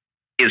train with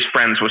is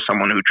friends with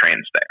someone who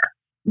trains there.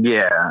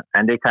 Yeah.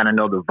 And they kind of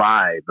know the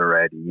vibe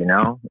already,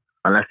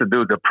 Unless the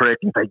dude's a prick,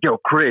 he's like, yo,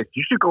 Chris,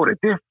 you should go to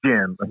this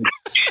gym.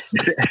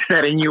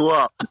 Setting you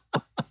up.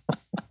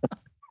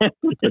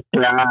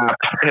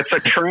 It's a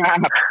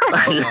trap.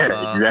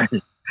 Yeah,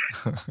 exactly.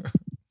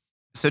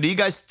 So do you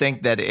guys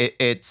think that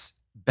it's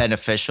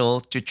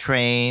beneficial to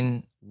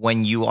train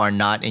when you are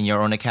not in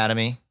your own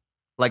academy?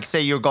 Like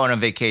say you're going on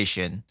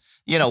vacation.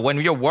 When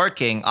you're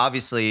working,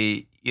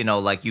 obviously,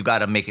 like you got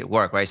to make it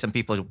work, right? Some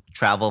people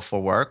travel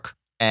for work.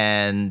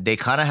 And they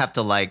kind of have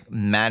to like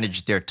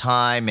manage their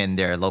time and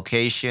their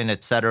location,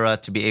 et cetera,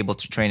 to be able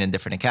to train in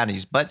different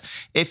academies. But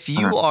if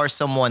you are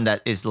someone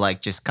that is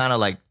like just kind of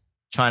like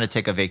trying to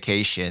take a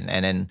vacation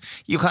and then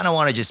you kind of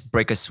want to just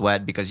break a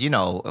sweat because,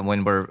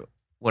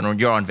 when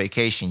you're on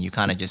vacation, you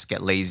kind of just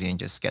get lazy and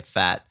just get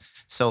fat.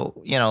 So,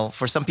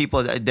 for some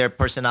people, their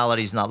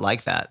personality is not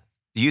like that.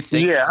 Do you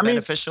think it's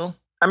beneficial?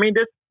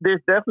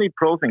 There's definitely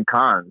pros and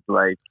cons.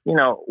 Like,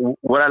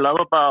 what I love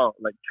about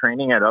like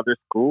training at other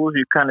schools,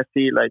 you kind of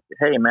see like,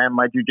 hey man,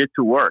 my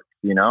jujitsu works,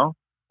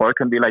 or it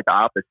can be like the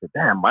opposite.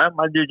 Damn, my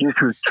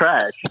jujitsu is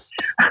trash.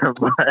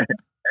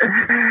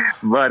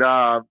 but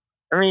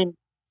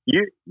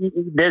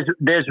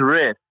there's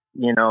risk,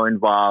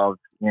 involved,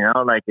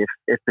 like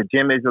if the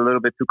gym is a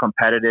little bit too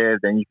competitive,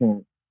 then you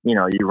can,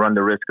 you run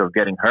the risk of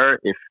getting hurt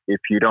if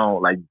you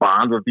don't like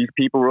bond with these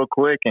people real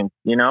quick and,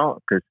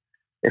 because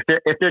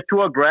if they're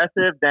too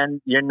aggressive, then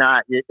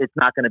it's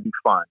not going to be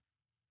fun,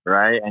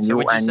 right? And so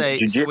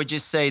would you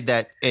say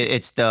that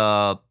it's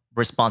the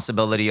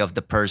responsibility of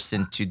the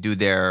person to do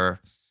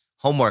their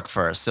homework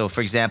first? So,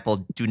 for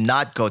example, do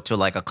not go to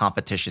like a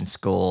competition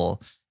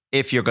school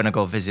if you're going to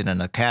go visit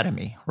an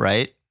academy,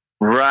 right?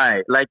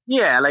 Right. Like,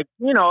 yeah, like,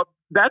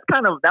 that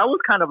was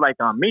kind of like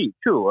on me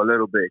too, a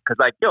little bit. Cause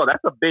like,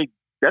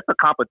 that's a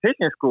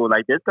competition school.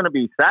 Like there's going to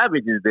be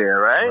savages there,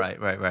 right?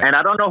 Right. And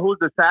I don't know who's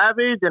the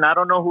savage and I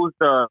don't know who's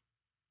the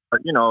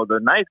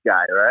nice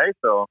guy, right?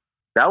 So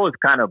that was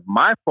kind of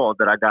my fault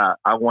that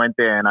I went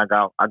there and I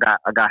got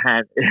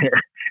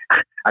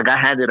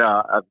handed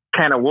a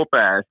can of whoop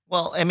ass.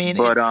 Well,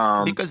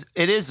 it's because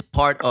it is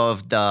part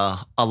of the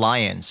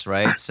alliance,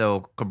 right?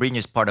 So Cobrinha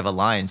is part of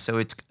alliance. So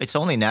it's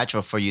only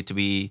natural for you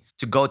to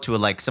go to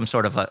like some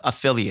sort of a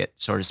affiliate,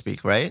 so to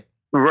speak, right?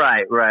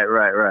 Right.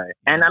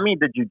 And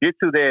the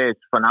jiu-jitsu there is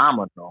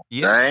phenomenal,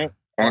 right?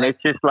 And it's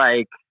just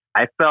like,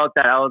 I felt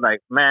that I was like,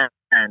 man,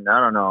 I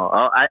don't know.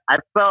 I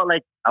felt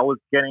like I was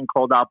getting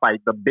called out by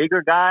the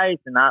bigger guys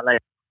and not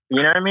like,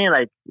 you know what I mean?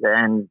 Like,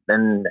 and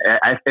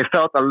it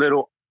felt a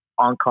little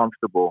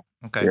uncomfortable.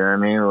 Okay. You know what I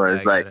mean? Where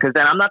it's like, cause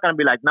then I'm not going to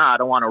be like, nah, I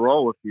don't want to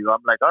roll with you. I'm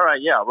like, all right,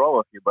 yeah, I'll roll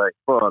with you. But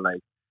bro, like,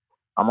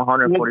 I'm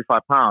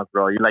 145 pounds,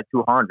 bro. You're like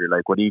 200.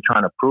 Like, what are you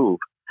trying to prove?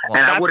 Well,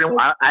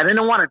 and I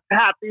didn't want to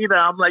tap either.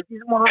 I'm like,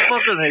 these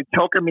motherfuckers are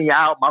choking me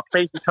out. My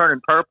face is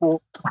turning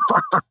purple.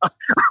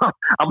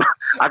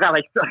 I got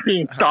like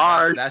 15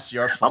 stars. That's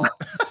your fault.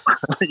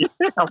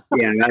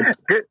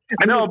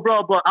 I know,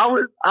 bro, but I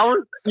was,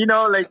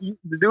 like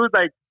the dude's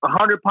like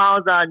 100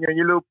 pounds on you and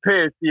you're a little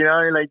pissed,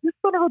 you're like, this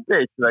son of a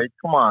bitch. Like,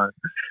 come on.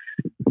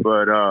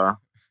 But,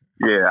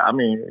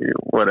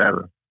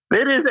 whatever.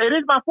 It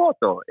is my fault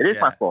though. It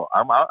is my fault.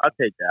 I'll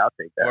take that.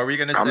 What were you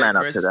gonna say,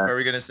 Chris? What were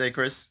you gonna say,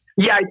 Chris?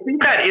 Yeah, I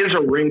think that is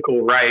a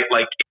wrinkle, right?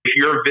 Like if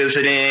you're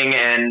visiting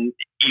and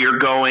you're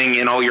going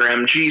in all your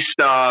MG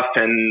stuff,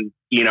 and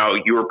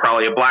you were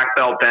probably a black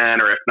belt then,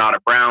 or if not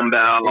a brown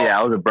belt. Yeah,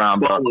 I was a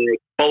brown belt.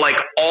 But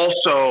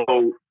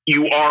also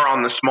you are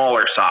on the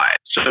smaller side,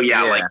 so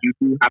like you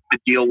do have to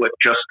deal with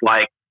just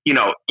like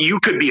you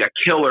could be a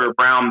killer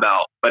brown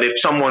belt, but if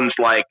someone's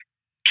like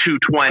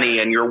 220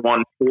 and you're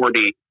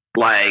 140.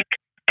 Like,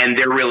 and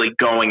they're really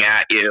going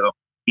at you,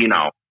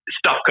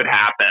 stuff could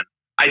happen.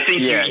 I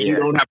think you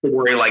don't have to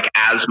worry like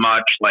as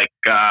much. Like,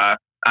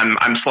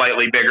 I'm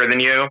slightly bigger than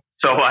you.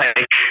 So like,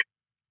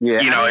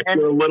 if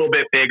you're a little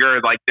bit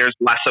bigger, like there's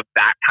less of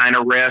that kind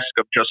of risk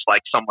of just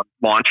like someone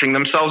launching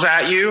themselves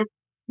at you.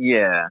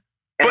 Yeah.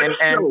 But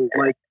still,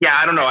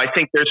 I don't know. I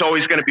think there's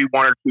always going to be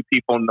one or two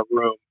people in the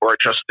room who are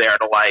just there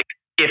to like,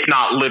 if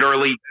not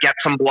literally get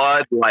some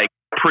blood, like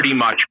pretty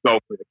much go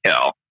for the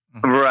kill.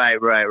 Right.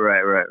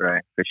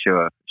 For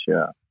sure.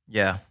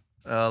 Yeah.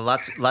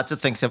 Lots of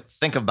things to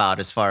think about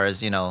as far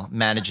as,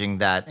 managing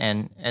that.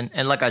 And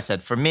like I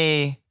said, for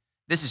me,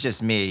 this is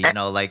just me,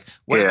 like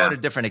when I go to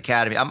different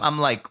academy, I'm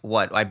like,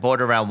 what? I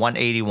board around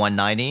 180,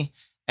 190.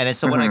 And then,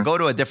 so when I go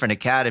to a different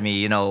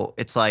academy,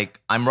 it's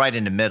like I'm right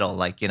in the middle,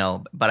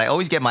 but I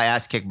always get my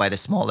ass kicked by the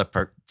smaller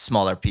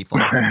people.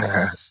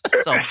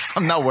 So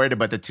I'm not worried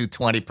about the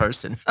 220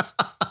 person.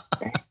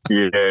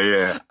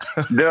 Yeah.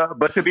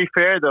 But to be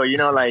fair though,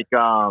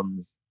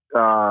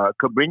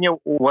 Cabrinha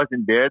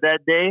wasn't there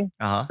that day.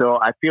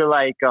 So I feel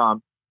like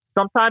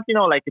sometimes,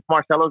 like if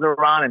Marcelo's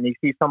around and he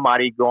sees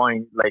somebody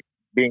going like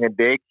being a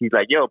dick, he's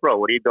like, yo, bro,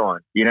 what are you doing?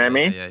 You know what I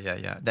mean?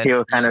 Yeah.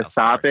 He'll kind of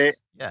stop it.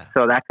 Yeah.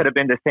 So that could have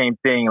been the same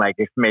thing. Like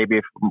if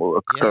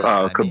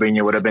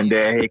Cabrinha would have been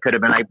there, he could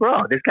have been like,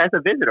 bro, this guy's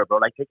a visitor, bro.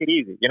 Like, take it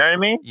easy. You know what I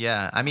mean?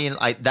 Yeah. I mean,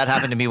 that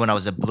happened to me when I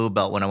was a blue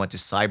belt, when I went to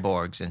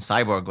Cyborgs, and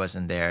Cyborg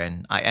wasn't there.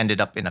 And I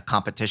ended up in a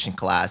competition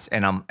class,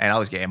 and I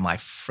was getting my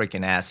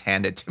freaking ass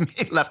handed to me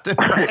left and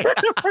right.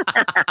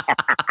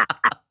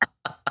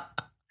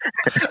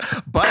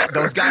 But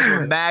those guys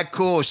were mad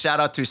cool. Shout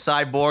out to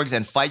Cyborgs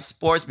and Fight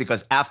Sports,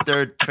 because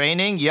after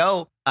training,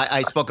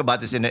 I spoke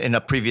about this in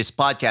a previous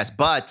podcast,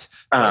 but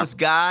those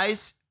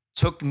guys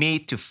took me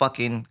to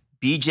fucking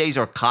BJ's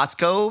or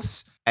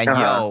Costco's, and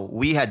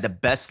we had the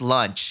best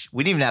lunch.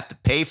 We didn't even have to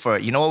pay for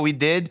it. You know what we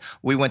did?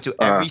 We went to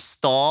every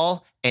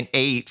stall and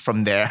ate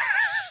from there.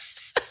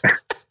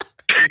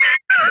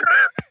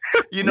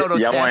 You know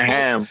those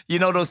samples? You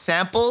know those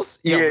samples?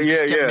 We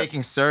just kept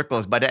making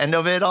circles. By the end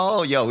of it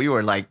all,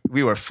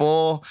 we were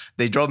full.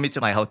 They drove me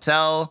to my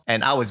hotel,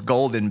 and I was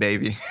golden,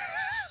 baby.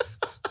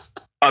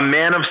 A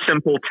man of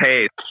simple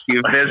taste.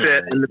 You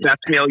visit, and the best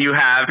meal you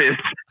have is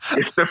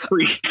the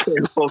free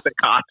samples at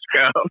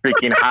Costco.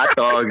 Freaking hot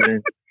dogs,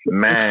 and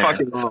man, it's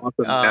fucking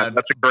awesome. Man.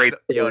 That's a great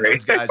story.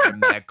 Those guys are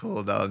mad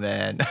cool, though,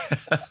 man.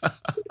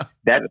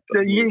 That's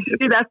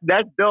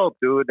dope,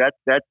 dude. That's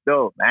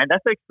dope, man.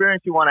 That's the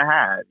experience you want to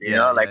have. You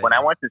know, when I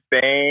went to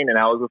Spain and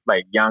I was with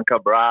like Jan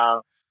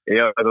Cabral,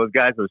 those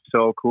guys were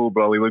so cool,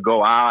 bro. We would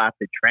go out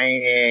after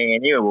training,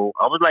 and I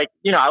was like,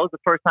 it was the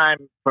first time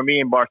for me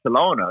in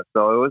Barcelona,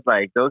 so it was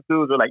like those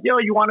dudes were like, yo,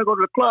 you want to go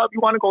to the club? You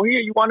want to go here?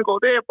 You want to go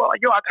there? Bro,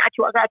 yo, I got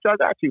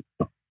you.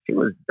 It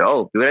was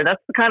dope, dude. And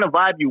that's the kind of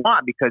vibe you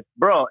want, because,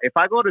 bro, if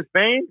I go to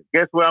Spain,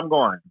 guess where I'm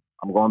going?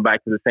 I'm going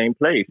back to the same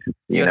place,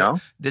 you know?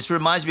 This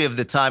reminds me of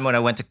the time when I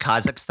went to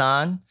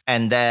Kazakhstan,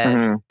 and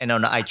then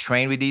I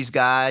trained with these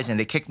guys, and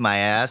they kicked my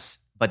ass.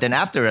 But then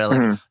after,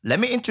 let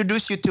me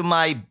introduce you to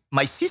my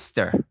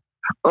sister.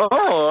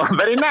 Oh,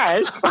 very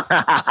nice.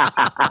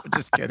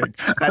 Just kidding.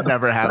 That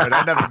never happened.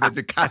 I've never been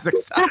to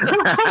Kazakhstan.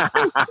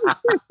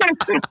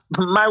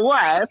 My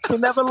wife, who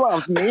never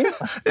loved me.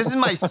 This is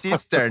my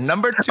sister,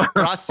 number 2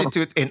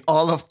 prostitute in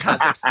all of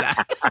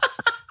Kazakhstan.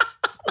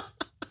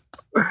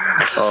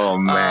 Oh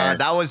man,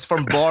 that was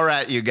from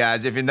Borat, you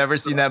guys. If you've never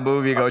seen that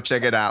movie, go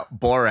check it out.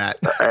 Borat.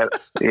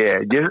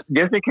 Just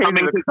in case.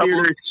 Coming to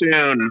theaters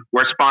soon.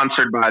 We're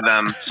sponsored by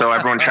them, so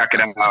everyone check it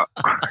out.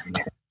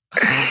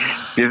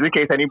 Just in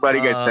case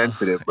anybody gets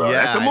sensitive, bro.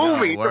 Yeah, it's a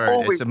movie.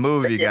 It's a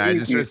movie,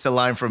 guys. It's a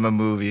line from a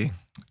movie.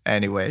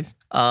 Anyways,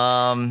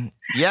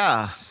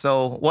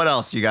 So what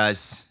else, you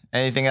guys?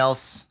 Anything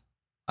else?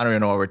 I don't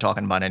even know what we're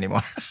talking about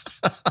anymore.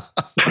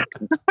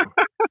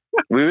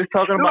 We were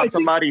talking about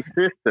somebody's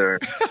sister.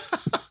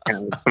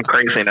 Some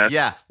craziness.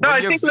 Yeah.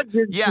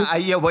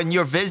 When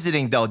you're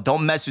visiting, though,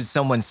 don't mess with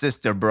someone's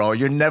sister, bro.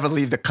 You'll never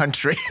leave the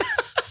country.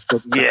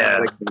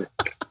 Yeah.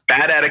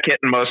 Bad etiquette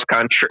in most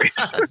countries.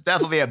 It's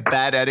definitely a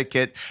bad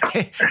etiquette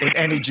in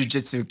any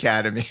jiu-jitsu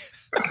academy.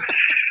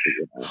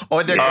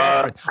 Or their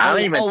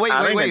girlfriends.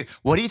 Wait.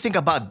 What do you think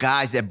about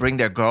guys that bring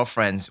their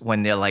girlfriends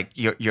when they're like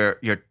you're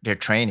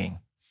training?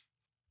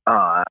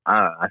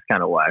 That's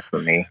kind of whack for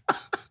me.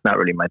 Not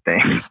really my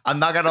thing. I'm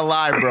not gonna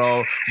lie,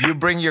 bro. You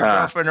bring your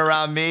girlfriend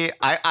around me,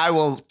 I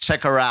will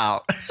check her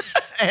out.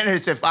 And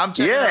if I'm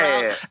checking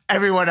her out,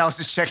 everyone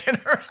else is checking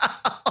her out.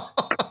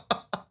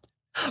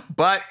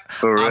 But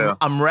for real.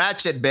 I'm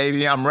ratchet,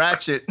 baby. I'm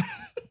ratchet.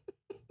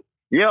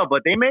 Yeah,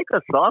 but they make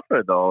us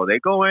suffer, though. They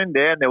go in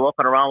there and they're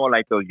walking around with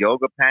like those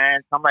yoga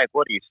pants. I'm like,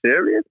 what, are you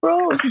serious,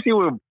 bro? You see,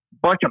 we're a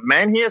bunch of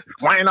men here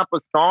swinging up a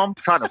storm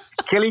trying to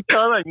kill each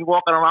other, and you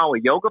walking around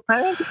with yoga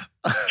pants?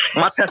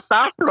 My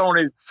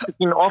testosterone is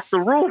freaking off the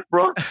roof,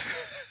 bro.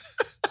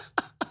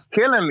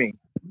 Killing me.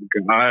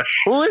 Gosh.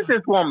 Who is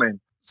this woman?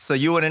 So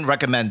you wouldn't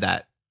recommend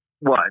that?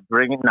 What?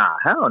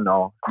 Hell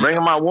no.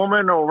 Bringing my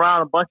woman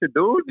around a bunch of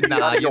dudes?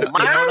 Nah, you know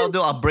what I'll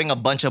do? I'll bring a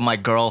bunch of my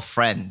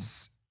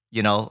girlfriends.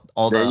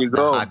 All the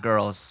hot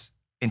girls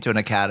into an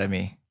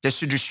academy just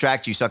to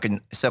distract you, so I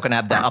can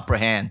have the upper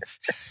hand.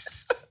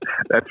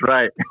 That's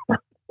right.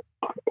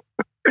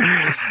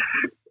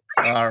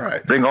 All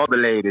right. Bring all the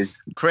ladies.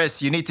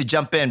 Chris, you need to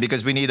jump in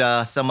because we need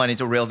somebody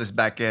to reel this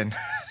back in.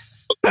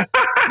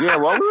 Yeah,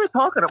 what we were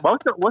talking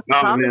about? What's the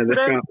topic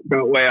today?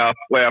 Got way off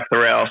the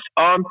rails.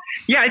 I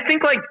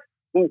think like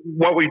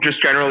what we've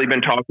just generally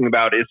been talking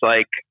about is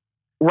like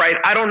Right.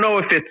 I don't know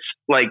if it's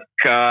like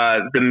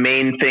the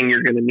main thing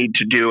you're going to need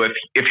to do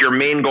if your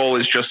main goal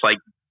is just like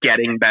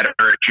getting better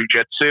at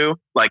jujitsu.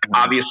 Like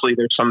obviously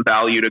there's some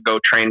value to go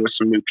train with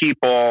some new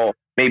people.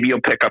 Maybe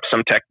you'll pick up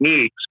some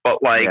techniques,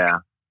 but like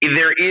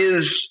there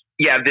is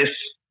this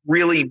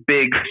really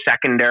big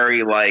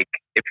secondary, like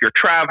if you're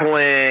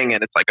traveling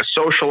and it's like a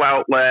social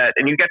outlet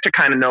and you get to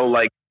kind of know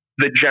like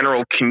the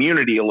general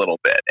community a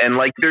little bit. And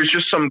like there's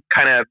just some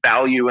kind of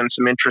value and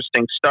some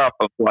interesting stuff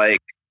of like,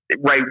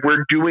 right,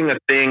 we're doing a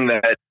thing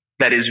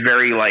that is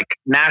very like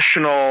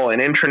national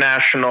and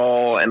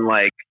international, and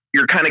like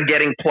you're kind of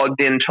getting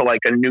plugged into like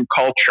a new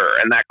culture,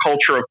 and that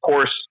culture of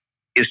course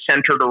is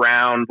centered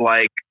around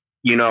like,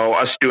 you know,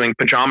 us doing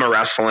pajama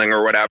wrestling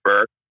or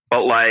whatever,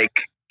 but like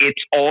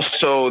it's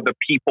also the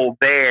people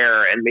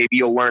there, and maybe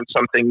you'll learn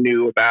something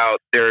new about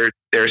their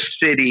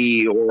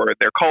city or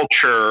their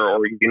culture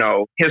or, you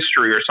know,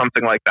 history or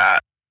something like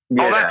that.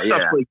 All that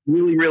stuff's like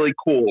really, really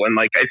cool. And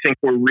like, I think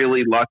we're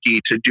really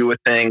lucky to do a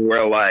thing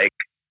where like,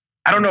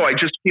 I don't know, I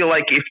just feel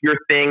like if your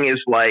thing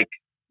is like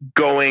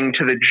going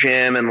to the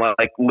gym and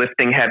like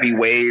lifting heavy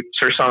weights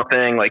or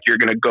something, like you're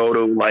going to go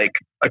to like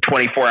a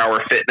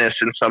 24-hour fitness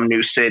in some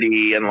new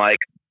city and like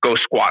go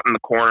squat in the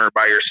corner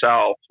by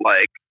yourself.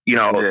 Like, you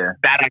know,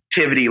 that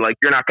activity, like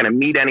you're not going to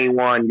meet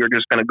anyone. You're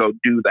just going to go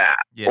do that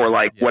or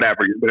like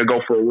whatever. You're going to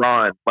go for a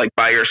run, like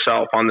by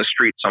yourself on the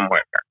street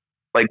somewhere.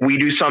 Like we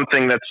do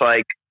something that's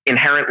like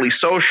inherently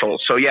social.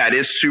 So yeah, it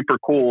is super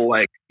cool.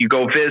 Like you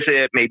go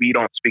visit, maybe you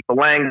don't speak the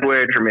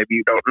language or maybe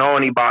you don't know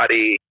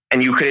anybody,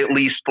 and you could at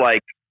least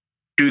like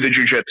do the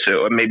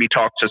jujitsu and maybe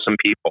talk to some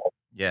people.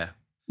 Yeah.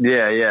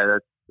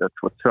 That's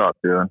what's up,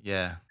 dude.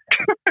 Yeah.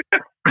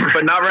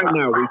 But not right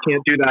now. We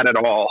can't do that at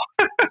all.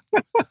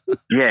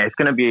 Yeah, it's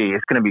gonna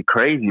be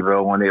crazy,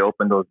 bro, when they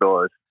open those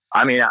doors.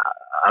 I mean,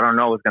 I don't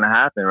know what's gonna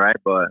happen, right?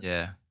 But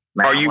yeah,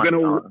 man, are you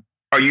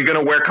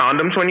gonna wear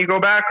condoms when you go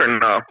back or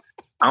no?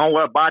 I don't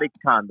wear body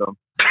condom.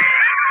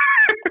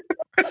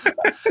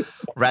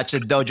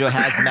 Ratchet Dojo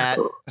hazmat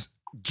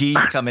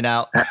geese coming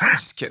out.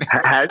 Just kidding.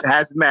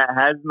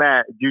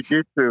 Hazmat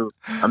jujitsu.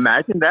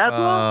 Imagine that,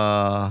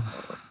 bro.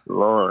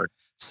 Lord.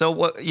 So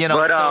what, you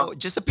know, so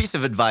just a piece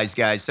of advice,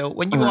 guys. So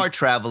when you are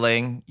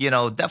traveling, you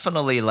know,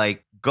 definitely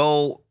like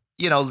go,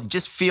 you know,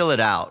 just feel it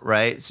out,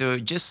 right? So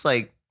just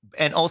like,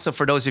 and also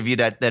for those of you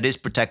that is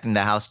protecting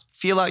the house,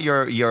 feel out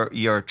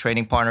your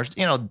training partners.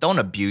 You know, don't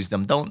abuse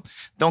them. Don't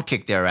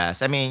kick their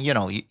ass. I mean, you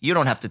know, you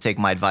don't have to take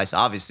my advice,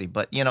 obviously,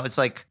 but you know, it's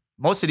like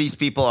most of these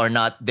people are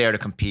not there to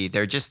compete.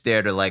 They're just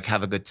there to like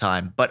have a good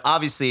time. But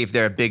obviously, if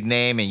they're a big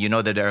name and you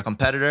know that they're a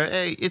competitor,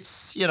 hey,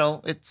 it's, you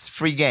know, it's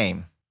free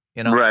game.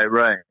 You know,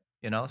 right.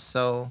 You know,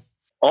 so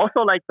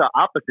also like the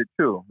opposite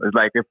too. It's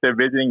like if they're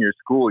visiting your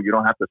school, you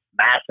don't have to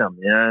smash them.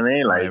 You know what I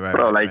mean?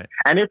 Like,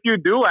 and if you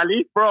do, at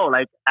least, bro,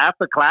 like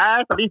after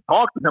class, at least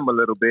talk to them a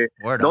little bit.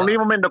 Don't leave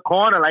them in the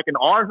corner like an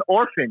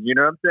orphan. You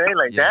know what I'm saying?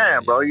 Like,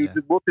 damn, bro, you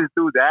just whoop this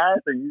dude's ass,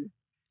 and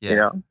you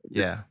know,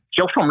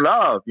 show some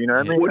love. You know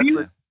what I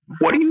mean?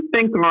 What do you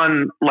think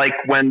on like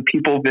when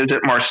people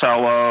visit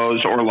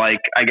Marcelo's, or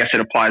like I guess it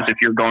applies if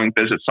you're going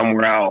to visit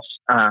somewhere else,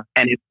 and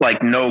it's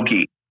like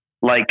no-gi.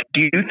 Like, do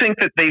you think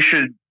that they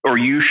should, or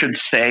you should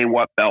say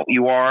what belt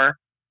you are?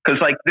 Because,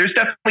 like, there's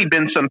definitely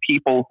been some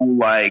people who,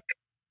 like,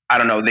 I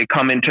don't know, they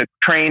come into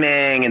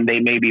training and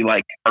they maybe,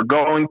 like, are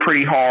going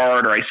pretty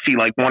hard, or I see,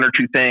 like, one or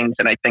two things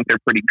and I think they're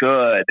pretty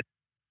good.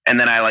 And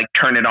then I, like,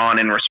 turn it on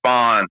in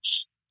response.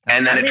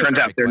 And then it turns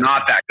out they're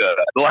not that good.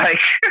 Like,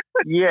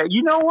 yeah,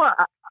 you know what?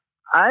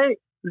 I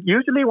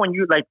usually when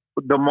you, like,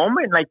 the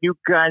moment, like, you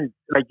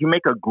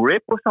make a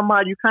grip with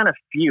somebody, you kind of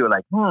feel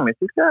like, is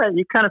this guy?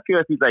 You kind of feel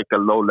like he's like a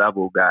low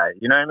level guy.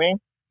 You know what I mean?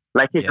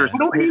 Like his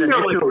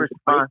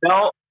response.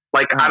 Belt.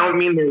 Like, I don't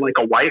mean they're like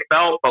a white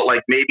belt, but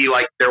like maybe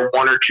like they're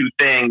one or two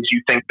things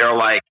you think they're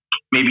like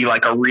maybe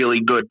like a really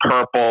good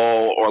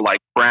purple or like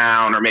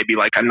brown, or maybe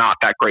like a not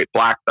that great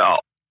black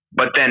belt.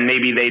 But then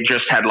maybe they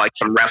just had like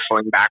some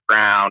wrestling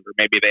background, or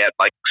maybe they had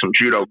like some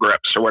judo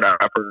grips or whatever.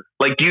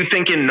 Like, do you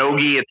think in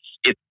no-gi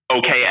it's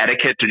okay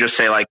etiquette to just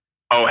say like,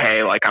 oh,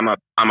 hey, like I'm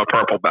a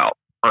purple belt?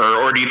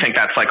 Or do you think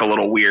that's like a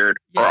little weird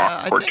or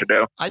awkward to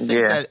do? I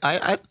think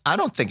that I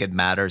don't think it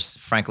matters,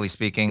 frankly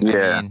speaking.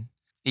 Yeah. I mean,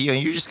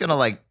 you're just gonna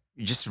like,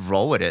 you just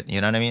roll with it.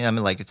 You know what I mean? I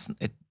mean, like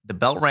the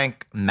belt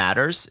rank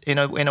matters in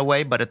a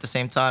way, but at the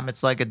same time,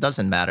 it's like it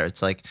doesn't matter.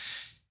 It's like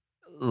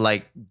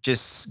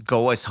just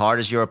go as hard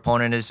as your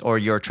opponent is or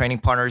your training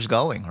partner is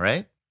going,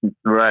 right?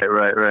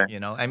 Right. You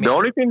know, I mean, the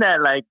only thing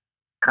that like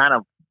kind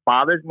of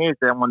bothers me is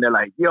that when they're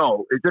like,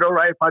 "Yo, is it all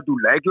right if I do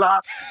leg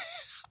locks?"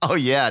 Oh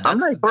yeah,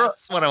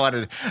 that's what I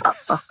wanted.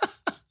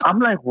 I'm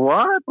like,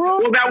 what, bro?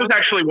 Well, that was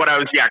actually what I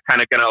was,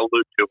 kind of going to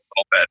allude to a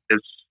little bit.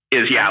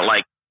 Is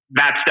like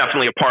that's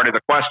definitely a part of the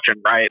question,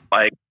 right?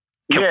 Like,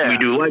 can we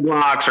do leg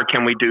locks, or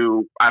can we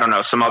do, I don't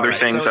know, some other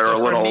things that are a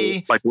little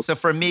like? So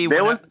for me,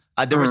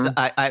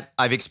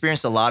 I've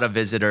experienced a lot of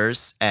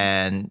visitors,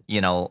 and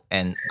you know,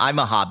 and I'm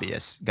a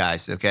hobbyist,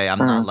 guys. Okay, I'm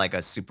not like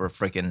a super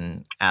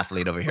freaking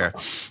athlete over here,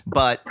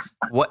 but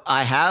what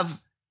I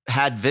have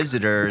had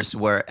visitors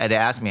where they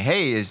asked me,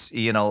 "Hey,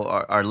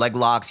 are leg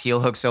locks, heel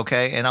hooks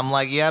okay?" And I'm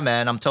like, "Yeah,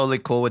 man, I'm totally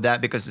cool with that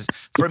because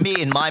for me,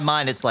 in my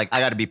mind, it's like I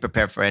got to be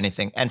prepared for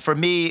anything." And for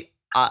me,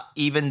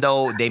 even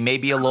though they may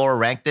be a lower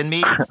rank than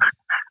me,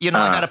 I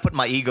got to put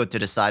my ego to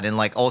the side and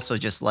like also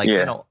just like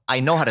I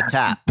know how to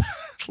tap,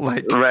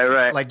 like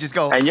right, like just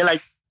go. And you're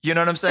like, you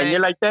know what I'm saying? And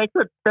you're like, thanks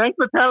for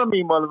telling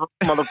me, mother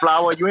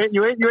flower. You ain't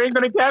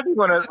gonna catch me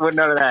with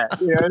none of that.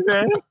 You know what I'm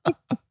saying?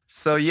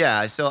 So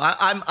yeah, so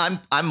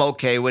I'm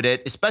okay with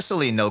it,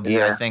 especially no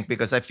gi. I think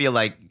because I feel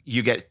like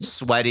you get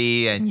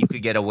sweaty and you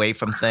could get away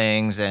from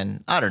things,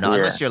 and I don't know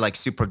unless you're like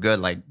super good,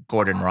 like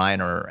Gordon Ryan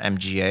or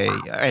MG,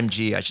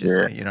 I should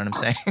say. You know what I'm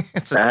saying?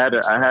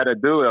 I had a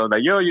dude. I was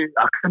like,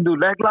 I can do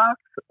leg locks.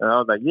 And I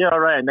was like, yeah, all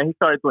right. And then he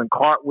started doing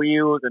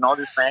cartwheels and all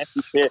this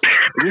fancy shit.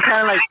 It just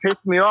kind of like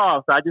pissed me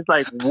off. So I just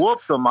like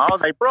whooped him. I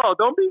was like, bro,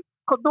 don't be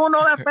doing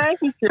all that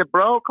fancy shit,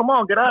 bro. Come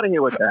on, get out of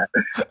here with that.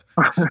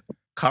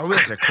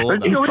 Cartwheels are cool.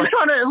 Who you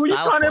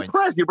trying to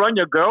impress? You run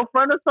your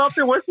girlfriend or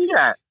something? Where's he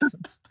at?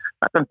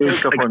 Like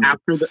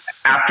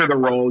after the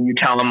roll, you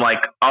tell him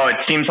like, "Oh, it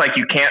seems like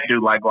you can't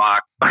do leg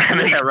lock," and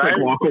then right?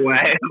 Walk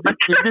away.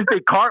 You just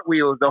did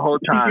cartwheels the whole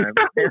time.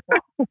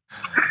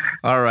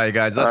 All right,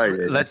 guys,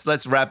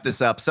 let's wrap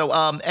this up. So,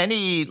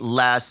 any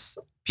last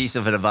piece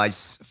of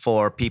advice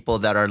for people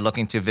that are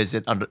looking to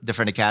visit a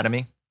different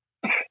academy?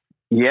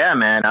 Yeah,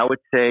 man, I would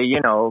say,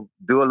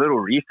 do a little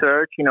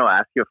research,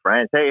 ask your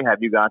friends, hey,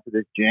 have you gone to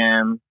this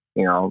gym?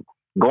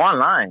 Go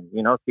online,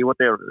 see what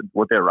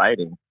they're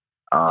writing.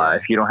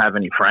 If you don't have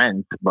any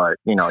friends, but,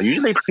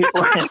 usually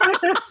people...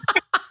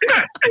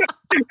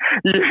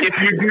 If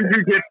you do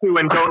jujitsu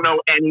and don't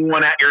know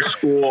anyone at your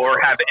school or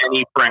have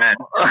any friends.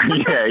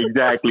 Yeah,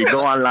 exactly. Go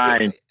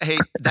online. Hey,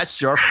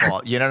 that's your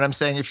fault. You know what I'm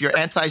saying? If you're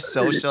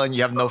antisocial and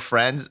you have no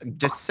friends,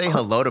 just say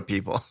hello to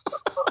people.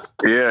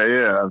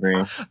 Yeah. I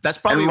mean, that's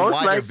probably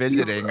why you're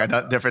visiting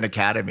a different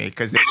academy.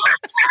 Because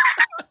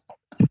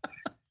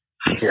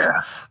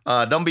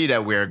don't be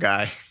that weird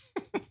guy.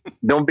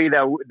 Don't be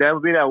that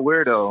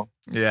weirdo.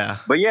 Yeah.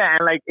 But yeah,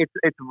 and like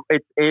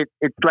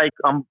it's like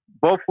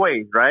both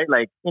ways, right?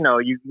 Like,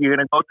 you're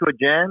gonna go to a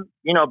gym,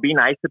 be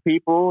nice to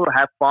people,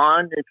 have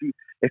fun.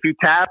 If you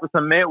tap or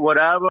submit,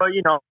 whatever,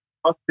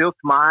 I'll still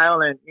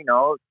smile and,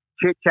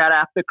 chit chat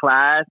after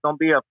class. Don't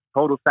be a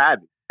total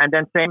savage. And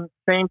then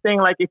same thing,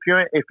 like if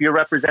you're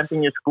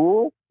representing your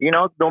school,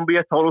 don't be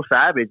a total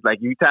savage. Like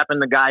you tapping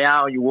the guy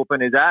out and you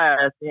whooping his ass,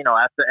 at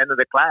the end of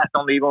the class,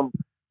 don't leave him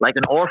like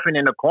an orphan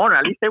in the corner.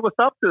 At least say what's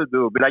up to the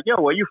dude. Be like,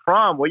 yo, where you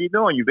from? What you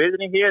doing? You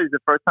visiting here? Is it the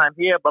first time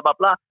here? Blah, blah,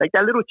 blah. Like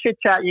that little chit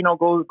chat,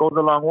 goes a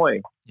long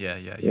way. Yeah.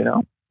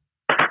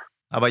 How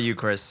about you,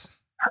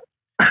 Chris?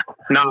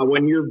 No,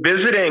 when you're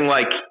visiting,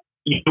 like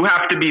you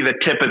have to be the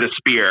tip of the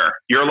spear.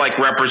 You're like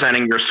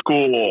representing your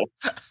school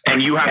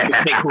and you have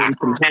to take home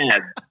some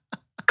heads.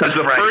 Because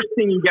the first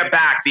thing you get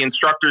back, the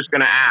instructor's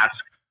going to ask,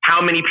 how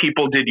many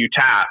people did you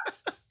tap?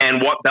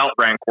 And what belt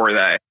rank were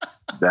they?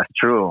 That's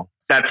true.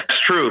 That's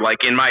true.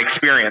 Like in my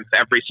experience,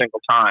 every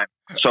single time.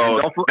 So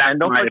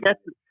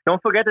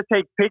don't forget to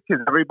take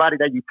pictures of everybody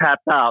that you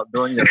tapped out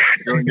during your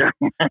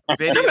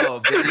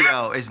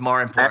video is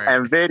more important.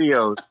 And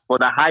videos for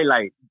the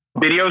highlight.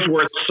 Video's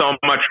worth so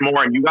much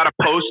more, and you got to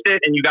post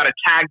it and you got to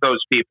tag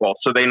those people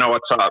so they know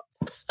what's up.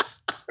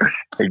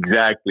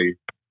 Exactly.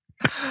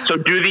 So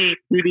do the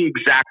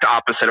exact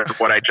opposite of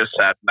what I just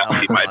said. That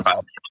would be my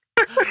advice.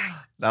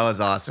 That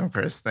was awesome,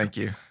 Chris. Thank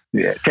you.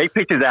 Yeah, take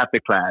pictures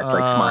after class, like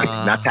smart,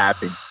 not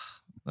tapping.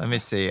 Let me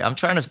see. I'm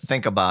trying to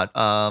think about.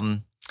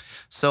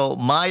 So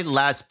my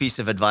last piece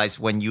of advice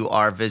when you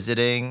are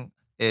visiting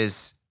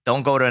is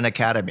don't go to an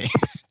academy.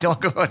 Don't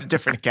go to a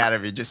different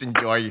academy. Just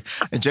enjoy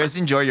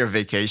your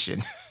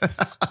vacation.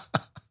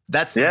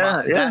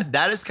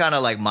 That is kind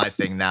of like my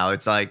thing now.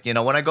 It's like,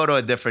 when I go to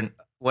a different,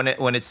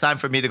 when it's time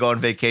for me to go on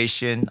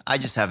vacation, I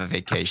just have a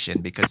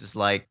vacation because it's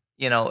like,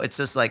 it's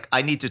just like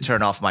I need to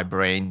turn off my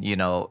brain,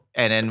 and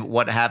then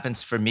what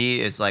happens for me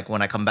is like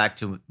when I come back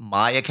to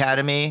my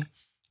academy,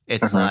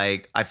 it's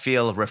like I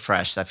feel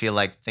refreshed. I feel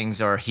like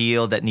things are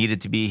healed that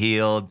needed to be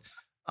healed.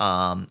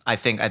 I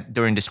think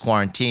during this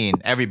quarantine,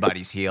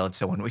 everybody's healed.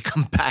 So when we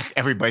come back,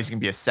 everybody's going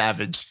to be a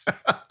savage.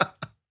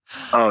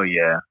 Oh,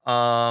 yeah.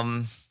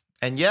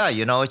 And yeah,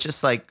 it's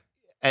just like,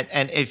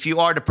 and if you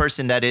are the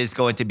person that is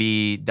going to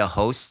be the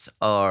host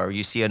or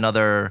you see a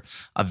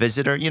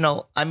visitor,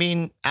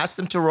 ask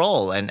them to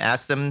roll and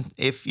ask them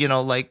if,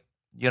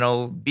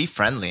 be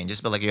friendly and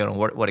just be like,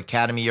 what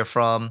academy you're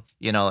from,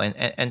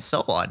 and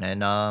so on.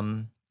 And,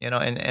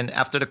 and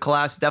after the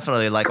class,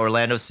 definitely, like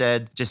Orlando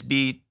said, just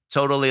be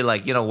totally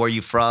like, where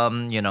you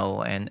from,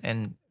 and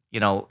in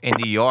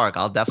New York,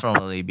 I'll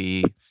definitely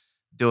be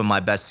doing my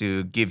best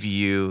to give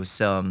you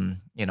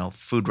some,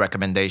 food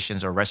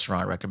recommendations or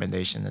restaurant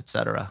recommendations,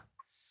 etc.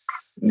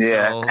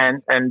 Yeah. So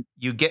and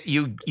you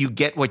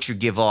get what you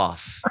give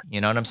off.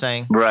 You know what I'm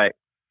saying? Right.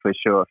 For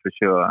sure.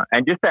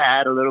 And just to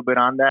add a little bit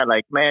on that,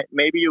 like, man,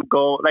 maybe you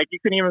go, like, you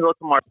can even go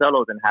to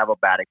Marcelo's and have a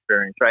bad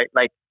experience, right?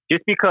 Like,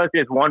 just because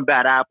there's one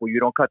bad apple, you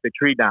don't cut the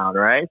tree down,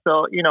 right?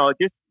 So,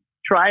 just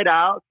try it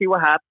out, see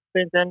what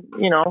happens, and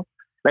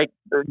like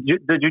the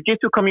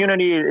jiu-jitsu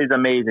community is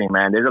amazing,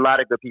 man. There's a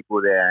lot of good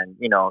people there, and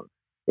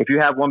if you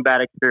have one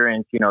bad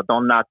experience,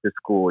 don't knock the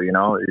school.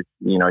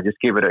 Just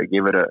give it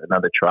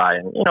another try,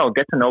 and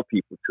get to know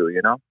people too.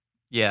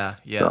 Yeah.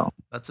 So.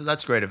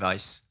 That's great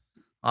advice.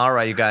 All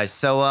right, you guys.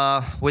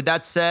 So with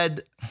that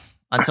said,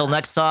 until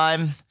next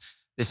time,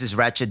 this is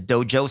Ratchet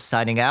Dojo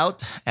signing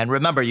out. And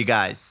remember, you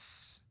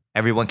guys,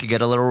 everyone can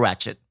get a little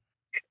ratchet.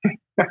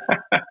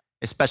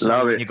 Especially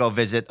when you go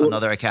visit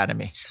another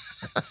academy.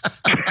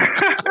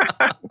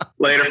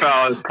 Later,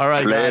 fellas. All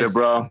right, guys. Later,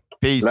 bro.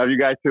 Peace. Love you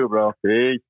guys too, bro. Peace.